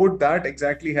 And how would that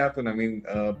exactly happen? I mean,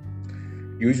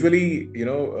 usually,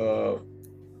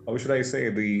 how should I say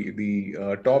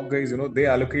the top guys, they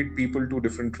allocate people to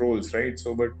different roles, right?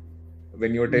 So, but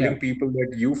when you're Yeah. telling people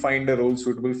that you find a role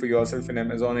suitable for yourself in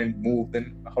Amazon and move,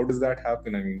 then how does that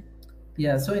happen? I mean,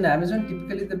 Yeah, so in Amazon,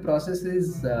 typically the process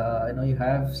is, you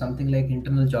have something like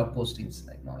internal job postings.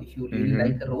 Like, if you really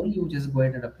like mm-hmm. a role, you just go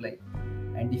ahead and apply,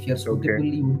 and if you're Okay, suitable,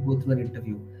 you would go through an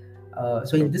interview.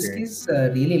 So in this okay, case,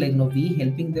 really, like, we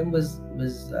helping them was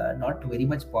not very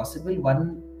much possible.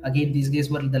 One, again, these guys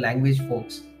were the language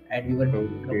folks, and we were,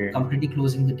 okay, completely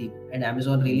closing the team, and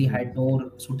Amazon really mm-hmm. had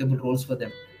no suitable roles for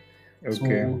them.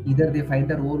 Okay, So either they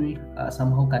find a role,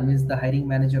 somehow convince the hiring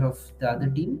manager of the other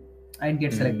team and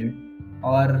get selected, mm-hmm.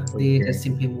 or they Okay, just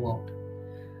simply move out.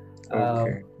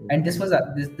 okay, And this okay, was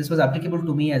this was applicable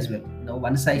to me as well.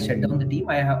 Once I shut mm-hmm. down the team,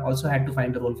 I also had to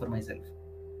find a role for myself.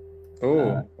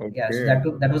 Uh, Oh, yeah, so okay,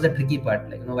 that was the tricky part.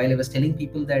 Like, while I was telling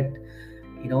people that,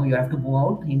 you have to move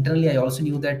out internally, I also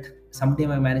knew that someday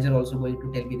my manager also going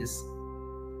to tell me this.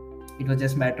 It was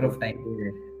just matter of time.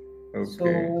 okay,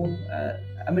 okay. So,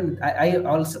 I mean, I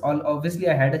also obviously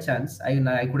I had a chance.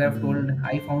 I could have Mm-hmm. told,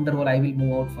 I found a role, I will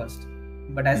move out first.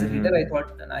 But as a leader, I Mm-hmm.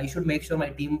 thought I should make sure my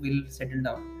team will settle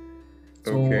down.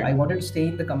 So I Okay. wanted to stay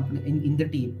in the company, in the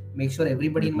team, make sure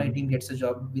everybody in my Mm-hmm. team gets a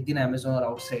job within Amazon or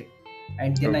outside,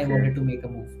 and then I Okay. wanted to make a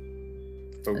move.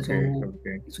 Okay. So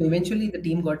Okay. so eventually the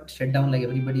team got shut down. Like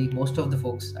most of the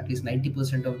folks, at least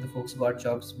 90% of the folks got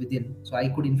jobs within. So I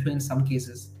could influence some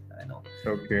cases. You know, if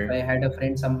Okay. I had a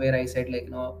friend somewhere, I said like,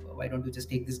 why don't you just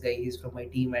take this guy? He's from my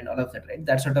team and all of that, right?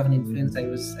 That sort of an influence Mhm.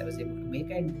 I was able to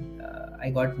make, and I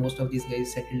got most of these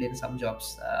guys settled in some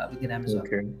jobs within Amazon.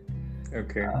 Okay.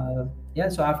 Okay. Yeah,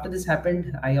 so after this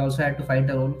happened, I also had to find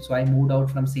a role. So I moved out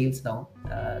from sales now.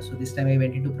 So this time I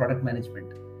went into product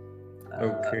management. Uh,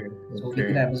 Okay. so within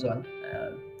Okay. Amazon.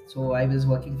 So I was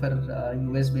working for a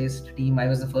US based team. I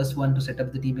was the first one to set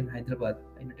up the team in Hyderabad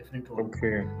in a different role.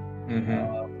 Okay. Mm-hmm.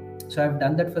 Uh, so I've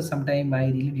done that for some time. I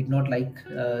really did not like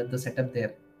the setup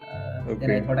there.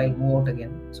 Then I Okay. thought I'll move out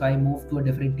again. So I moved to a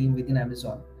different team within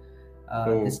Amazon.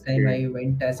 This time Okay. I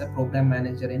went as a program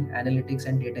manager in analytics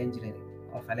and data engineering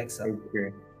of Alexa. Okay.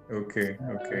 Okay.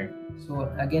 Uh, Okay. so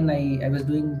again, I was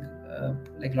doing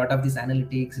like a lot of this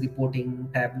analytics, reporting,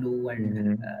 Tableau, and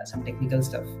Mm-hmm. some technical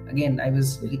stuff. Again, I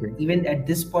was Okay. even at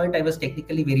this point I was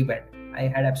technically very bad. I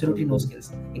had absolutely no Okay.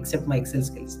 skills except my Excel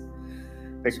skills.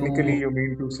 Technically, So you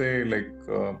mean to say like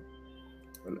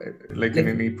in like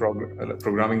any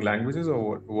programming languages,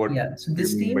 or what yeah, so do you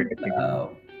this mean by team,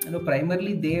 technical?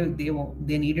 primarily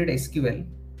they needed SQL.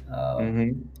 Uh,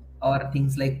 Mm-hmm. or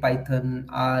things like Python,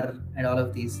 R, and all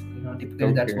of these.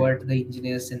 Typically that's Okay. what the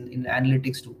engineers in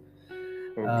analytics do,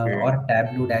 Okay. or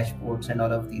Tableau dashboards and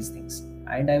all of these things.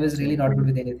 And I was really not Okay. good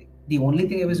with anything. The only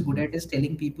thing I was good Mm-hmm. at is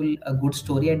telling people a good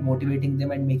story and motivating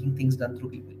them and making things done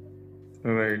through people.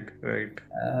 Right. Right.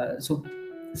 So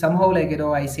somehow, like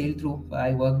I sailed through.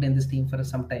 I worked in this team for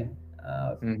some time.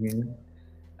 Uh, Mm-hmm.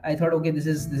 I thought, okay, this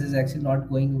is actually not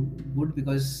going good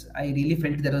because I really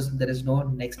felt there is no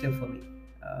next step for me.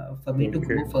 For me to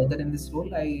Okay. grow further in this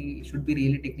role, I should be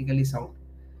really technically sound.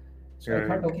 So I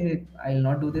thought, Right. okay, I'll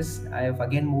not do this. I have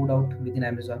again moved out within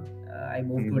Amazon. I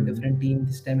moved to a Mm-hmm. different team,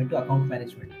 this time into account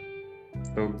management.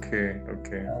 Okay.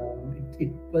 Okay.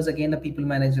 It was again a people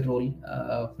manager role,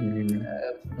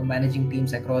 Mm-hmm. managing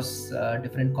teams across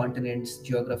different continents,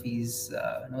 geographies.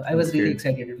 I was really Okay.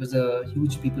 excited. It was a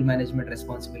huge people management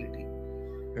responsibility,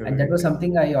 and that was Right.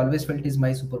 something I always felt is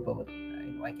my superpower.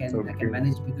 I can Okay.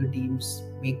 manage bigger teams,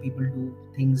 make people do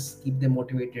things, keep them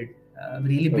motivated,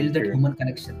 really build that Okay. human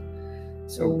connection.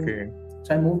 So, Okay.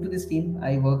 so I moved to this team.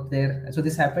 I worked there. So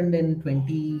this happened in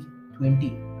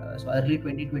 2020. So early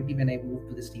 2020 when I moved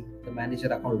to this team, the manager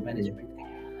account Okay. management thing.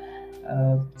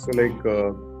 Uh, So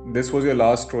this was your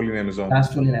last role in Amazon.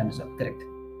 Last role in Amazon, correct?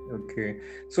 Okay.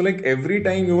 So like every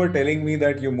time you were telling me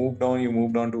that you moved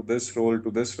on to this role,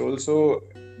 to this role. So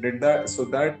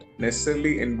that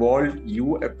necessarily involved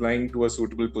you applying to a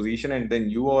suitable position, and then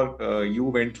you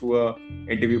went through a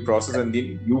interview process, and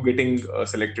then you getting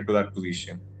selected to that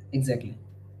position. Exactly.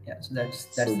 Yeah. So that's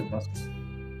So the process.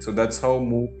 that's how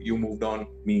you moved on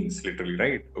means literally,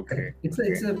 right? Okay. Correct. It's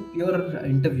Okay. a pure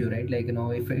interview, right? Like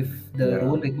if the Yeah.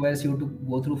 role requires you to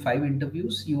go through 5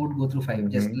 interviews, you would go through five,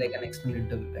 just Mm-hmm. like an external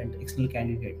interview and external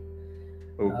candidate.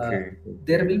 Uh, Okay.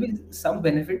 there will Okay. be some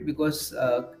benefit because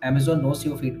Amazon knows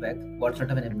your feedback, what sort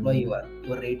of an employee you Mm-hmm. are,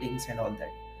 your ratings and all that.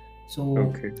 So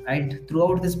Okay. and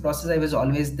throughout this process, I was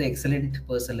always the excellent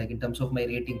person, like in terms of my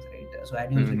ratings, right? So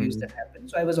annual reviews Mm-hmm. that happen.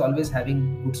 So I was always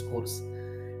having good scores.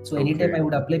 So anytime Okay. I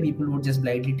would apply, Okay. people would just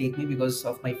blindly take me because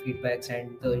of my feedbacks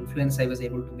and the influence I was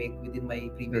able to make within my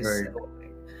previous Right. role,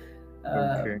 right?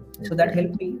 Okay. So that Okay.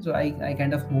 helped me. So I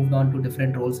kind of moved on to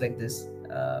different roles like this.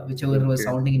 Whichever was Okay.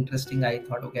 sounding interesting, I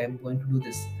thought, okay, I'm going to do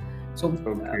this. So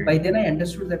by Okay. then I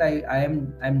understood that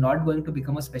I'm not going to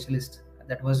become a specialist.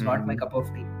 That was not my Mm-hmm. cup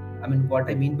of tea. I mean, what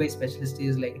I mean Okay. by specialist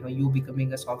is like you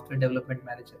becoming a software development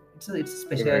manager. It's a Right.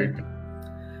 specialty,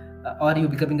 or you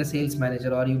becoming a sales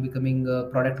manager, or you becoming a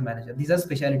product manager. These are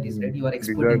specialties, Mm. right? You are These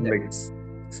expert are in that like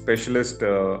specialist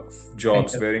kind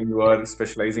jobs of. wherein you Correct. are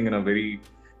specializing in a very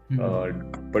uh,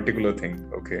 Hmm. particular thing.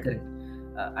 Okay. Correct.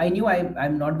 I knew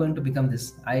I'm not going to become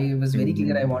this. I was very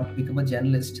clear I Mm-hmm. want to become a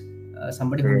journalist,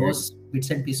 somebody who Right. knows bits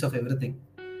and pieces of everything.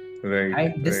 Right.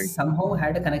 And this Right. somehow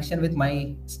had a connection with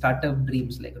my startup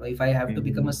dreams. Like, if I have to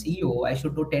become a Mm-hmm. CEO, I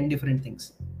should do 10 different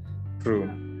things. True.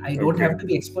 I don't Okay. have to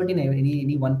be expert in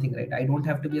any one thing, right? I don't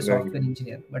have to be a Right. software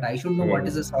engineer, but I should know what Right.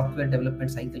 is a software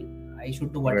development cycle. I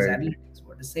should know what is Right. analytics,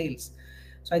 what is sales.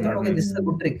 So I thought, okay, this is a Mm-hmm.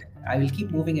 good trick. I will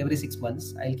keep moving every 6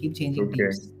 months. I'll keep changing Okay.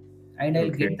 teams, and I'll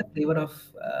Okay. get the flavor of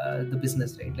the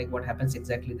business, right? Like what happens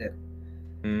exactly there.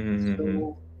 Mm-hmm.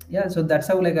 So yeah, so that's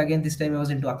how, like, again, this time I was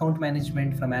into account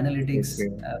management from analytics. Okay.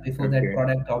 Before that, Okay.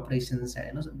 product operations,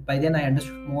 and so by then I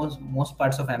understood most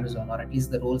parts of Amazon, or at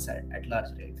least the roles at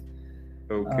large, right?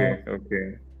 Uh, Okay.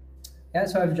 Okay. yeah,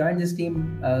 so I've joined this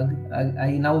team.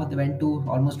 I now went to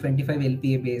almost 25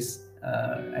 LPA base,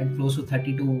 and close to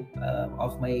 32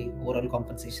 of my overall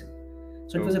compensation.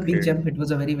 So it was a big Okay. jump. It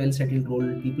was a very well settled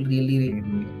role. People really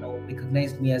Mm-hmm.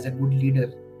 recognized me as a good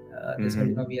leader. They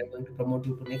said, Mm-hmm. we are going to promote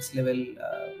you to next level.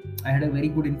 I had a very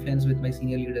good influence with my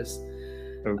senior leaders.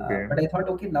 Okay. But I thought,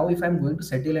 okay, now if I'm going to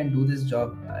settle and do this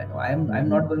job, I'm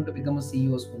not Mm-hmm. going to become a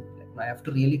CEO soon. Like, I have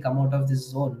to really come out of this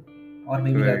zone, or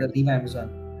maybe Right. rather leave Amazon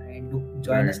and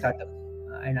join a Right. startup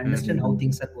and understand how Mm-hmm.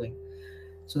 things are going.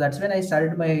 So that's when I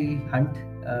started my hunt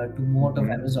to move out of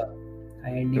Mm-hmm. Amazon,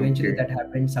 and eventually Okay. that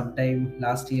happened sometime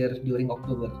last year during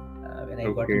October, when I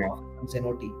got an Okay. offer from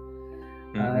Zenoti.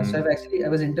 So Mm-hmm. I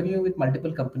was interviewing with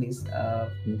multiple companies. I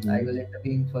was Mm-hmm.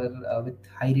 interviewing for with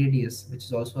High Radius, which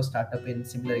is also a startup in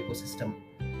similar ecosystem.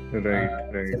 Right.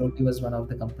 Right. Zenoti was one of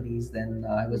the companies. Then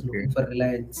I was Okay. looking for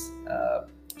Reliance.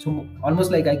 So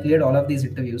almost like I cleared all of these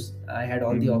interviews. I had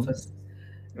all the Mm-hmm. offers.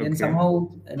 Then Okay.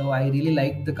 somehow, I really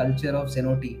liked the culture of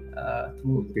Zenoti.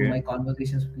 Through Okay. my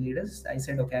conversations with leaders, I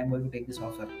said, okay, I'm going to take this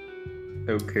offer.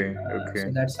 Okay. So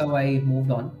Okay. that's how I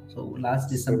moved on. So last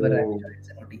December, I So joined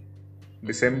Zenoti.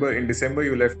 December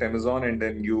you left Amazon and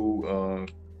then you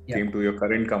Yeah, came to your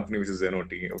current company, which is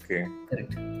Zenoti. Okay.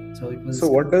 correct. So it So was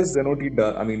what does Zenoti do?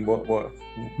 I mean,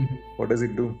 what does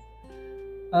it do?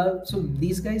 so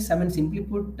these guys, I mean, simply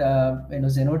put,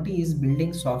 Zenoti is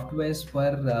building softwares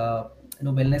for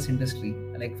wellness industry.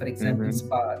 Like for example, Mm-hmm.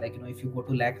 spa. Like if you go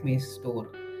to Lakme store,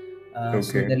 so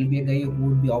Okay. there will be a guy who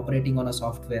would be operating on a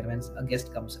software when a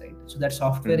guest comes, right? So that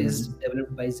software is Mm-hmm.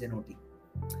 developed by Zenoti.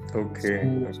 Okay. So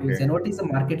Okay. Zenoti is a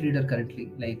market leader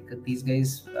currently. Like these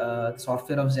guys, the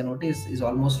software of Zenoti is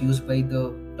almost used by the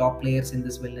top players in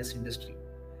this wellness industry.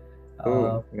 Oh,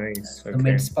 Uh, nice. the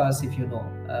med Okay. spas, if you know,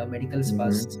 medical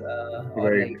spas, Mm-hmm. or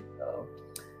Right. like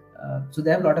so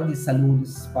they have a lot of these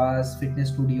salons, spas, fitness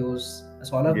studios.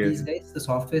 So all of these Yes. guys, the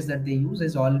softwares that they use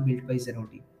is all built by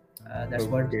Zenoti. That's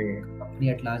what Okay. company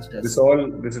at large does.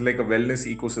 This is like a wellness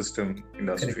ecosystem Correct.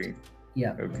 industry.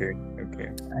 Yeah. Okay. Okay.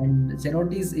 And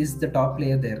Zenoti is the top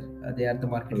player there. They are the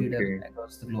market leader Okay.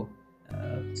 across the globe.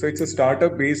 Uh, So it's a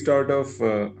startup based out of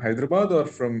Hyderabad or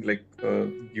from like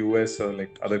US or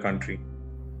like other country?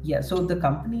 Yeah, so the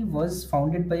company was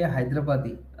founded by a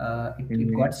Hyderabadi.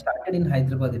 It got Mm-hmm. started in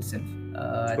Hyderabad itself,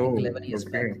 I think Oh, 11 years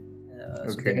back. okay.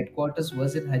 So the Okay. headquarters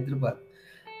was in Hyderabad.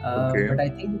 Okay. But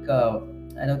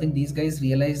I don't think these guys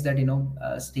realized that,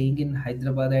 staying in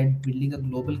Hyderabad and building a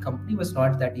global company was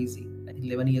not that easy. I think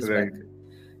 11 years back. Right.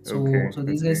 So, Okay. so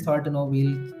these guys Okay. thought,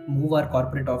 we'll move our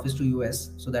corporate office to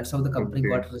US. So that's how the company Okay.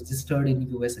 got registered in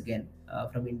US again,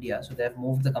 from India. So they have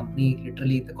moved the company,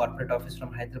 literally the corporate office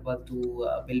from Hyderabad to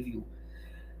Bellevue.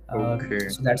 Okay.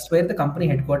 So that's where the company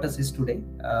headquarters is today.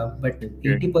 But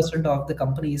Okay. 80% of the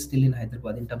company is still in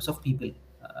Hyderabad in terms of people.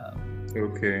 Uh,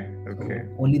 Okay. so Okay.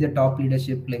 only the top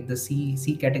leadership, like the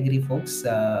C category folks,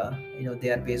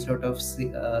 they are based out of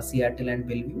Seattle and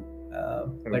Bellevue.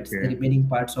 But the Okay. remaining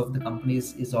parts of the company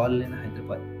is all in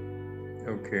Hyderabad.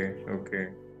 Okay. Okay.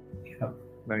 Yeah.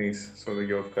 Nice. So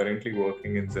you're currently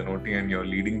working in Zenoti and you're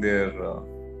leading their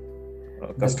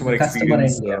The customer customer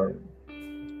experience. end,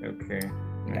 yeah. Okay.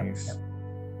 Yeah, yeah. Nice.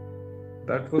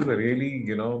 That was a really,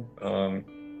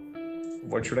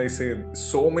 what should I say?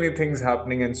 So many things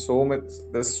happening and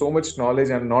there's so much knowledge.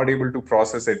 I'm not able to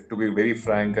process it, to be very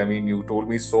frank. I mean, you told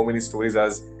me so many stories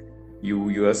as you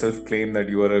yourself claim that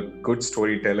you are a good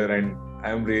storyteller, and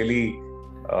I'm really,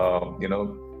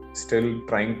 still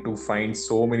trying to find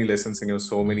so many lessons in your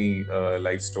so many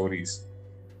life stories.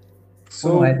 Oh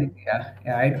no, I So, think, yeah.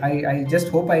 I just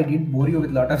hope I didn't bore you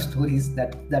with a lot of stories.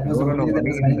 That was no, the no, only thing no. I that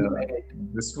was mean, running in my head.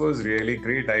 this was really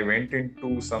great. I went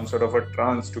into some sort of a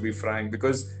trance, to be frank,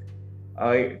 because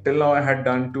I till now I had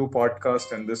done two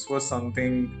podcasts, and this was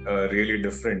something really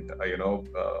different.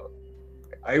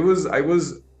 I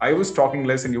was talking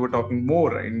less, and you were talking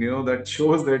more, and that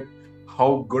shows that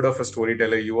how good of a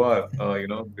storyteller you are.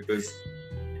 Because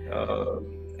uh,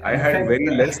 I In had fact, very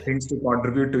less things to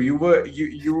contribute to. You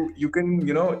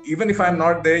can even if I'm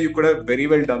not there, you could have very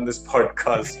well done this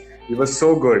podcast. You were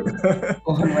so good.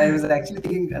 oh no, I was actually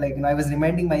thinking, like, I was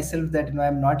reminding myself that,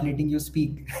 I'm not letting you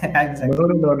speak. I was No,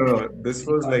 no, actually no, no, no. This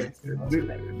very was like conscious about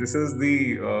that. this is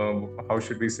the how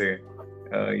should we say?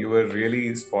 You were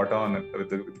really spot on with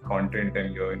the content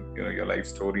and your life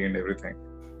story and everything.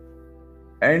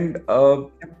 And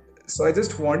so I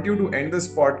just want you to end this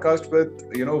podcast with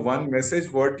one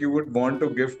message. What you would want to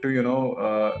give to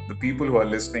the people who are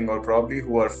listening, or probably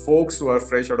who are folks who are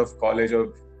fresh out of college,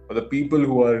 or the people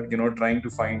who are trying to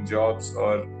find jobs,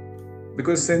 or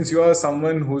because since you are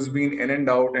someone who's been in and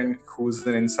out and who's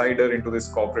an insider into this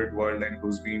corporate world and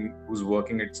who's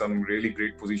working at some really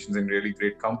great positions in really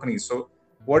great companies, so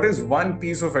what is one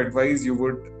piece of advice you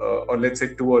would or let's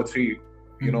say two or three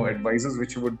Mhm. advices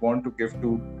which you would want to give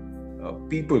to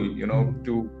people Mhm.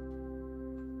 to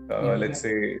Yeah. let's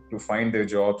say, to find their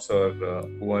jobs, or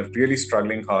who are really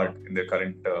struggling hard in their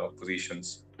current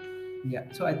positions? Yeah,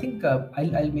 so I think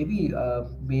I'll maybe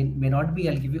may not be.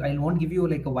 I won't give you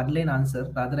like a one line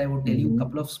answer. Rather, I would tell you a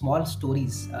couple Mm-hmm. of small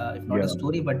stories, if not a Yeah,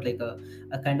 story, but like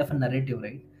a kind of a narrative,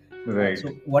 right? right. So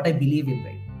what I believe in,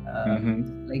 right? Mm-hmm.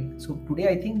 Like so today,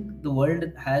 I think the world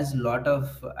has a lot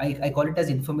of. I call it as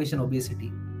information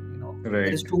obesity.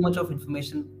 There is Right. too much of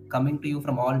information coming to you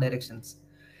from all directions.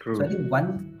 So I True. think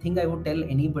one thing I would tell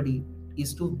anybody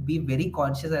is to be very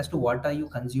conscious as to what are you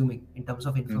consuming in terms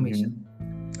of information.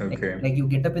 Mm-hmm. like Okay. like you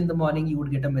get up in the morning, you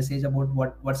would get a message about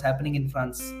what's happening in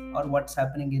France, or what's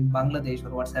happening in Bangladesh, or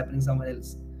what's happening somewhere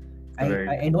else. I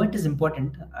Right. know it is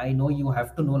important. I know you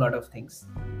have to know a lot of things,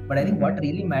 but I think what Mm-hmm.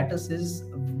 really matters is,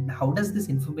 how does this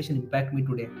information impact me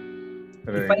today?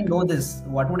 If I Right. know this,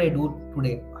 what would I do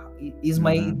today? Is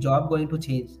my Mm-hmm. job going to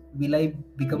change? Will I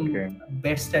become Okay.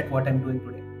 best at what I'm doing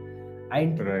today?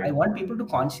 And I Right. want people to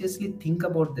consciously think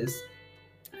about this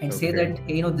and say Okay. that,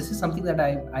 hey, this is something that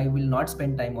I will not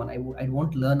spend time on. I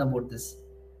won't learn about this.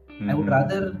 I would Mm-hmm.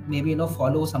 rather maybe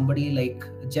follow somebody like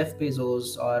Jeff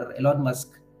Bezos or Elon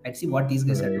Musk and see what these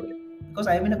guys are Right. doing, because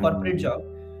I am in a corporate Mm-hmm. job.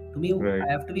 To me, Right.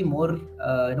 I have to be more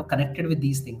connected with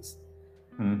these things.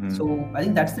 So Mm-hmm. I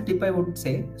think that's the tip I would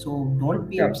say. So don't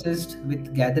be Okay. obsessed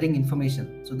with gathering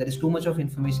information. So there is too much of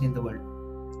information in the world,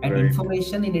 and Right.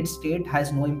 information in its state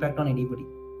has no impact on anybody.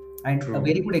 And a True.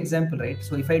 very good example, right?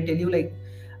 So if I tell you like,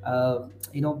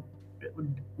 you know,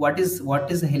 what is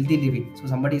a healthy living? So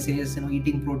somebody says,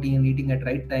 eating protein, eating at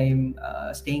right time,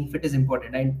 staying fit is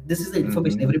important, and this is the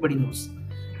information Mm-hmm. everybody knows.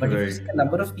 But if you see Right. the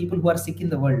number of people who are sick in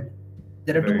the world,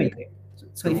 there are too Right. many, right?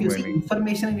 So if Too you see, many.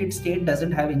 information in its state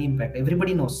doesn't have any impact.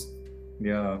 Everybody knows.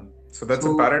 Yeah. So that's a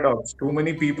So, paradox. Too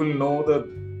many people know the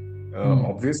hmm,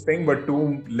 obvious thing, but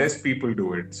too less people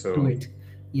do it. do So it.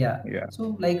 Yeah. yeah.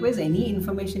 So likewise, any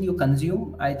information you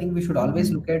consume, I think we should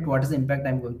always Mm-hmm. look at what is the impact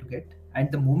I'm going to get.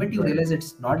 And the moment you Right. realize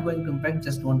it's not going to impact,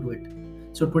 just don't do it.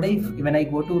 So today, when Mm-hmm. I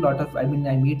go to a lot of, I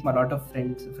meet a lot of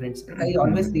friends, right? I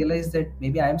always Mm-hmm. realize that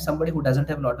maybe I am somebody who doesn't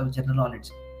have a lot of general knowledge.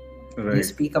 They Right.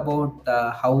 speak about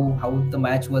how the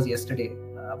match was yesterday,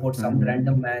 about some Mm-hmm.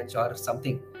 random match or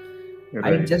something.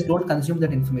 I Right. just don't consume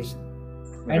that information,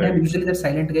 and I'm Right. usually that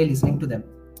silent guy listening to them.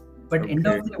 But end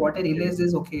Okay. of the day, what I Okay. realize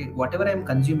is, okay, whatever I'm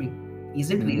consuming, is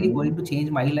it really Mm-hmm. going to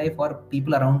change my life or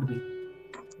people around me?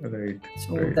 Right.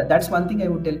 So Right. that's one thing I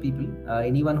would tell people.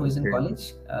 Anyone who is in Okay.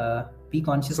 college, be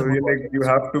conscious So about you what like you you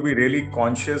consume. have to be really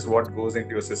conscious what goes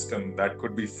into your system. That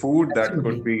could be food, that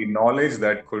could Absolutely. be knowledge,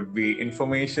 that could be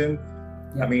information.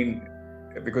 I Yeah. mean,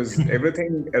 because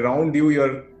everything around you,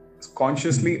 you're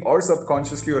consciously Hmm. or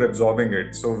subconsciously you're absorbing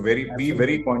it. So be Absolutely.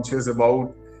 very conscious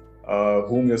about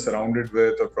whom you're surrounded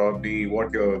with, or probably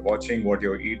what you're watching, what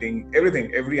you're eating,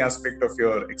 everything, every aspect of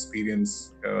your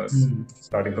experience, Hmm.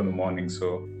 starting from the morning.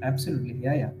 So Absolutely.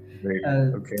 Yeah, yeah. great.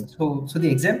 Uh, Okay. so the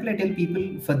example I tell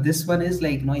people for this one is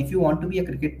like, if you want to be a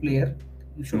cricket player,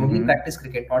 you should only Mm-hmm. practice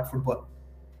cricket, not football.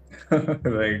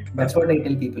 Right. That's what I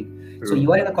tell people. So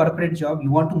you True. are in a corporate job,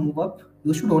 you want to move up,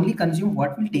 you should only consume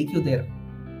what will take you there.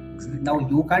 Now Exactly.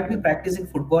 you can't be Yeah. practicing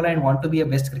football and want to be a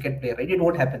best cricket player, right? It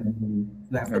won't happen.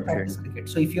 You have Mm-hmm. to Okay. practice cricket.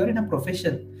 So if you're in a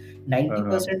profession,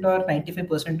 Uh-huh. 90% or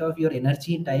 95% of your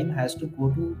energy and time has to go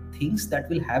to things that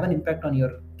will have an impact on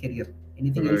your career.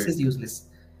 Anything else Right. is useless.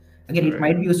 Again, it Right.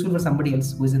 might be useful for somebody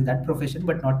else who is in that profession,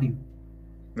 but not to you.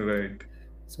 Right.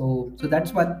 So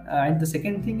that's one. And the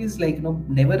second thing is like,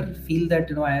 never feel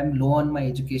that I am low on my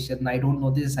education, I don't know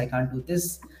this, I can't do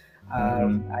this, I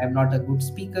Mm-hmm. am not a good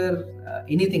speaker,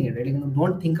 anything, right? Like,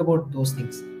 don't think about those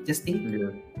things. Just think,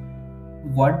 Yeah.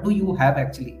 what do you have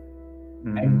actually,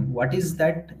 and Mm-hmm. what is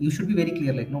that? You should be very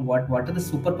clear, like, what are the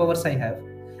superpowers I have,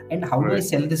 and how do I Right.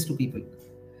 sell this to people?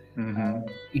 Mm-hmm.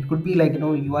 It could be like,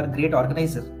 you are a great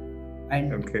organizer,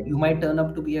 and Okay. you might turn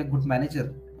up to be a good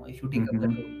manager, if you take up that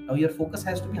Mm-hmm. role. Now your focus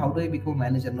has to be, how do I become a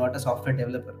manager, not a software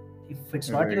developer. If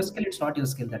it's not your Right. skill, it's not your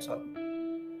skill, that's all.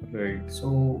 Right.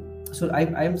 So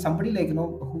I'm somebody like,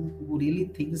 who really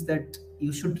thinks that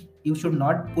you should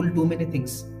not pull too many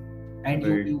things, and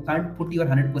you Right. you can't put your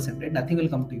 100%, right? Nothing will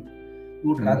come to you. You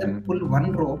would rather pull Mm-hmm.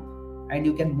 one rope, and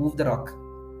you can move the rock.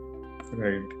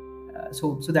 Right.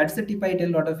 So that's the tip I tell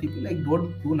a lot of people, like,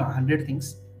 don't do 100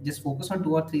 things, just focus on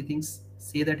two or three things.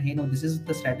 Say that, hey, no, this is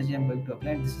the strategy I'm going to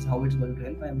apply, and this is how it's going to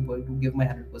help. I'm going to give my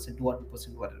 100%,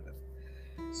 200%, whatever.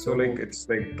 So like So, it's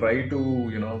like try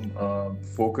to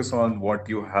focus on what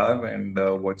you have and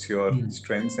what's your hmm,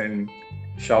 strengths and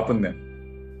sharpen them.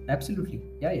 absolutely,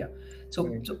 yeah, yeah. so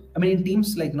Right. so I mean, in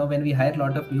teams, like, when we hire a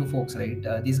lot of new folks, right?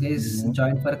 These guys Mm-hmm.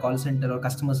 join for a call center or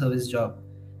customer service job.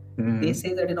 They Mm-hmm.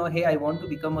 say that, hey, I want to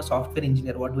become a software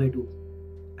engineer, what do I do?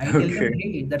 I tell them,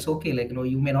 Okay. hey, that's okay. Like,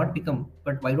 you may not become,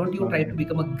 but why don't you try to Uh-huh.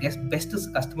 become a best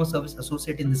customer service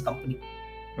associate in this company?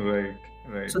 Right.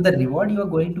 Right. So the reward you are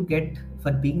going to get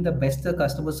for being the best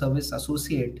customer service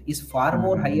associate is far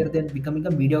more Mm-hmm. higher than becoming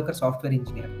a mediocre software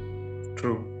engineer.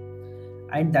 True.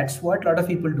 And that's what a lot of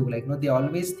people do. Like, they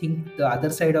always think the other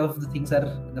side of the things are,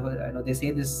 they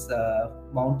say this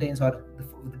mountains or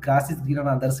the grass is green on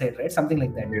the other side, right? Something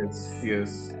like that. Yes.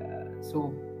 Yes.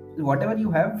 So whatever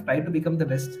you have, try to become the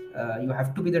best. You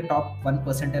have to be the top 1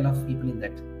 percentile of people in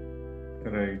that.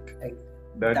 Right. Like,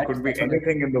 That could be that's what I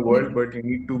anything in the world, anything. but you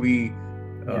need to be,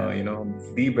 Yeah.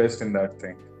 the best in that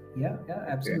thing. Yeah, Okay.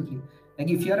 absolutely. Like,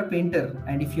 if you are a painter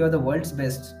and if you are the world's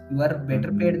best, you are better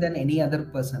Mm-hmm. paid than any other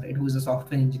person, right, who is a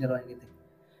software engineer or anything.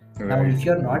 Now, Right. if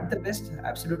you're Right. not the best,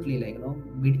 absolutely, like,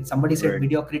 somebody said Right.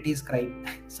 mediocrity is crime.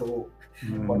 So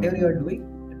whatever you are Mm-hmm.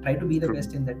 doing, try to be the True.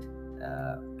 best in that,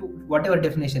 to whatever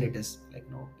definition it is. Like,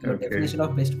 your Okay. definition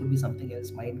of best could be something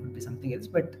else, mine could be something else,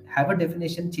 but have a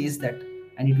definition, chase that,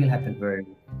 and it will happen. Right.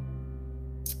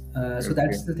 So Okay.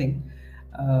 that's the thing.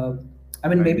 uh, I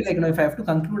mean, maybe, Nice. like, if I have to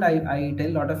conclude, I tell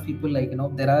a lot of people, like,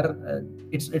 there are,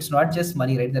 it's not just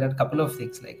money, right? There are a couple of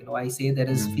things, like, I say there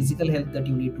is Mm-hmm. physical health that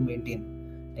you need to maintain.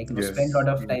 Like, spend a Yes. lot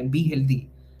of Yes. time, be healthy.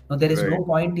 No, there is no Right.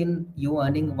 point in you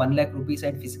earning 1 lakh rupees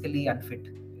and physically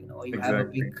unfit. You have a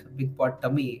Exactly. big pot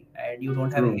tummy and you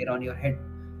don't have a True. hair on your head.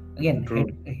 Again, True.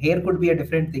 hair could be a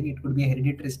different thing, it could be a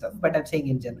hereditary stuff, but I'm saying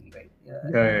in general, right? Yeah.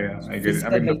 Yeah. Yeah. So I get it. I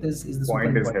physical mean, the health is the super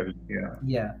point is important. health.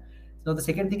 Yeah. Yeah. So the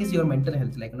second thing is your mental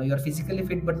health. Like, you're physically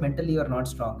fit, but mentally you're not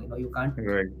strong. Right. You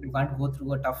can't go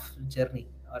through a tough journey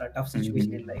or a tough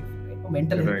situation in Mm-hmm. life.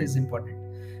 Mental health Right. is important.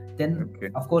 Then, Okay.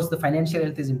 of course, the financial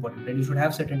health is important. And you should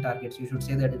have certain targets. You should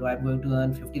say that, I'm going to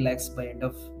earn 50 lakhs by end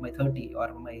of my 30, or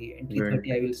my entry Right.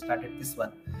 30. I will start at this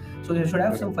one. So you should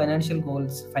have some Right. financial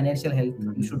goals, financial health.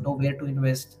 You should Mm-hmm. know where to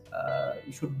invest.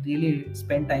 You should really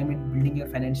spend time in building your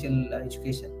financial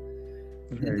education.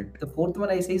 Then Right. the fourth one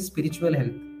I say is spiritual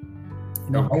health.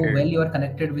 How Okay. well you are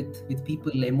connected with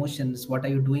people, emotions. What are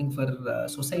you doing for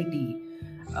society?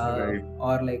 Right.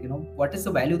 Or, like, what is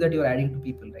the value that you're adding to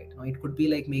people, right? It could be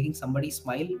like making somebody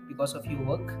smile because of your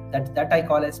work. That I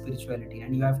call as spirituality,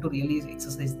 and you have to really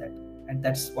exercise that. And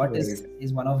that's what Right.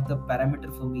 is one of the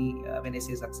parameter for me when I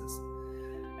say success.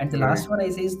 And the Right. last one I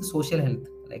say is the social health.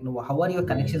 Like, how are your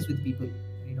connections with people?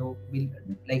 Will,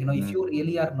 like, if Mm-hmm. you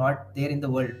really are not there in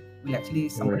the world, will actually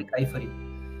somebody Right. cry for you?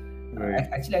 Right.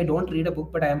 Actually, I don't read a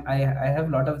book, but I have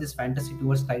a lot of this fantasy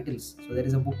towards titles. So there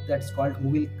is a book that's called "Who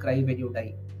Will Cry When You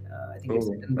Die." I think it's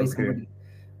Oh. written by Okay. somebody,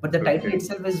 but the title Okay.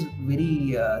 itself is very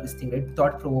this thing, right?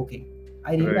 Thought provoking.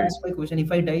 I really Right. ask my question: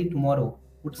 if I die tomorrow,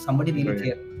 would somebody really Right.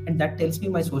 care? And that tells me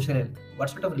my social health,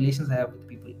 what sort of relations I have with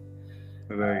people.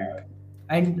 Right.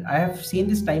 And I have seen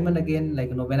this time and again,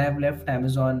 like, when I've left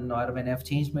Amazon or when I've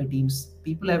changed my teams,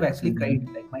 people have actually cried.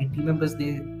 Mm-hmm. Like, my team members,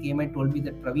 they came and told me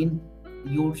that, Praveen,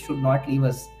 you should not leave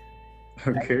us.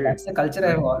 And Okay. that's the culture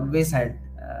I've Nice. always had.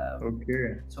 Okay.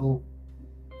 So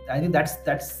I think that's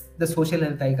the social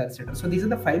health I consider. So these are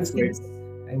the five It's like things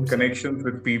I would say. connections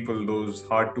with people, those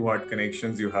heart to heart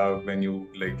connections you have when you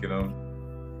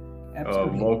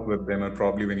Absolutely. work with them, and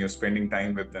probably when you're spending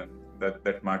time with them.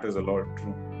 That matters a lot.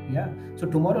 True. Yeah. So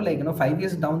tomorrow, like, 5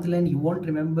 years down the line, you won't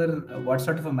remember what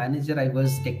sort of a manager I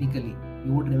was technically.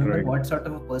 You would remember Right. what sort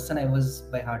of a person I was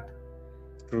by heart.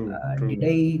 True. Did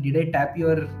True. I tap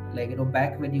your, like,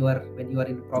 back when you are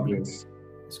in problem? Yes.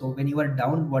 So when you are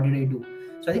down, what did I do?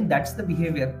 So I think that's the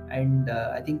behavior. And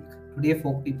I think today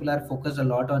people are focused a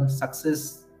lot on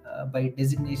success by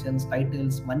designations,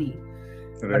 titles, money.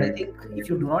 But I Right. think Right. if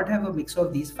you do not have a mix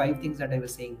of these five things that I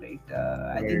was saying, right,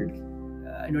 I think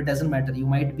Right. it doesn't matter. You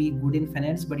might be good in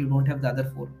finance, but you don't have the other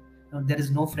four. There is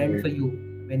no friend Right. for you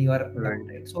when you are down, Right.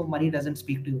 right? So money doesn't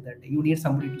speak to you that day. You need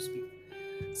somebody to speak.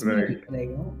 Right. Similarly, like,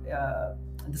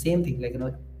 the same thing. Like,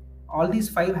 all these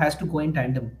five has to go in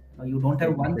tandem. You don't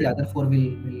have one, the Okay. other four will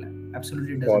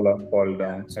absolutely doesn't. Fall up, fall Yeah.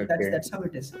 down. So that's Okay. that's how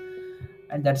it is.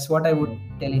 And that's what I would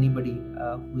tell anybody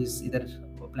who is either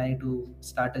planning to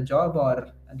start a job or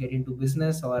get into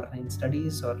business or in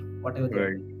studies or whatever they're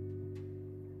Right. doing.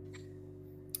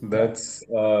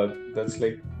 Yeah. That's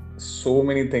like so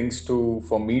many things to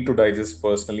for me to digest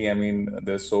personally. I mean,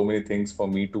 there's so many things for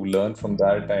me to learn from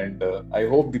that, and I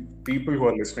hope the people who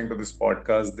are listening to this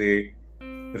podcast, they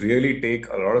really take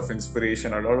a lot of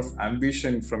inspiration, a lot of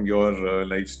ambition from your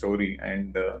life story.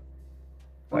 And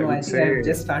Oh I no, I would think say, I've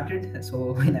just started.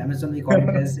 So in Amazon we call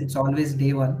it as it's always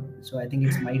day one. So I think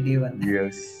it's my day one.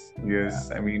 yes, Yeah.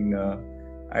 yes. I mean,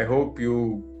 I hope you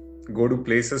go to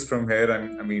places from here.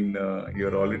 I mean,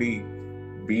 you're already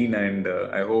been, and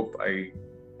I hope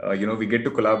we get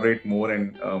to collaborate more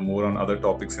and more on other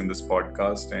topics in this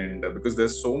podcast. And because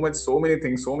there's so many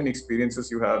things, so many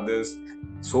experiences you have, there's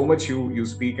so much you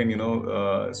speak, and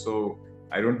so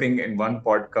I don't think in one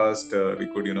podcast we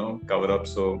could cover up.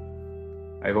 So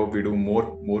I hope we do more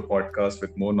podcasts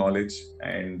with more knowledge.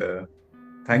 And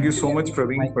thank you so much, My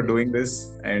Praveen, for pleasure. doing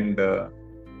this. And uh,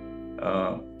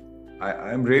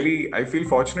 I feel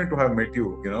fortunate to have met you,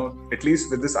 at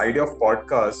least with this idea of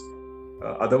podcast.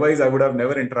 Otherwise, I would have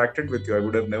never interacted with you. I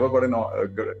would have never got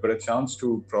a chance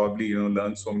to probably,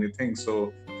 learn so many things.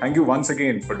 So thank you once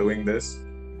again for doing this.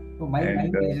 So my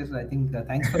And pleasure. I think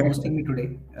thanks for hosting me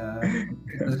today.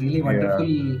 It was really yeah,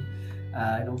 wonderful.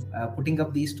 Putting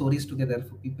up these stories together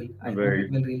for people. I hope it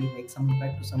right. will really make some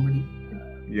impact to somebody.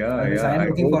 Yeah, Otherwise, yeah. I am I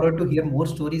looking hope. forward to hear more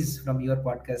stories from your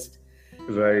podcast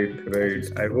Right, as right. you I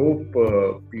speak about.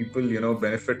 hope people,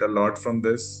 benefit a lot from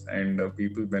this, and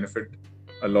people benefit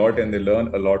a lot, and they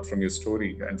learn a lot from your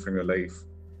story and from your life.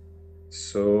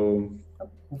 So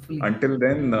Hopefully, until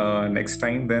then, next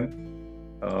time,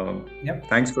 then, uh, yep.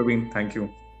 thanks, Praveen. Thank you.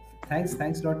 Thanks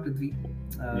a lot, Prithvi.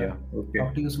 Yeah. Talk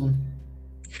Okay. to you soon.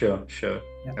 Sure, sure.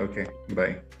 Yeah. Okay.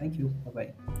 Bye. Thank you. Bye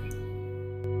bye.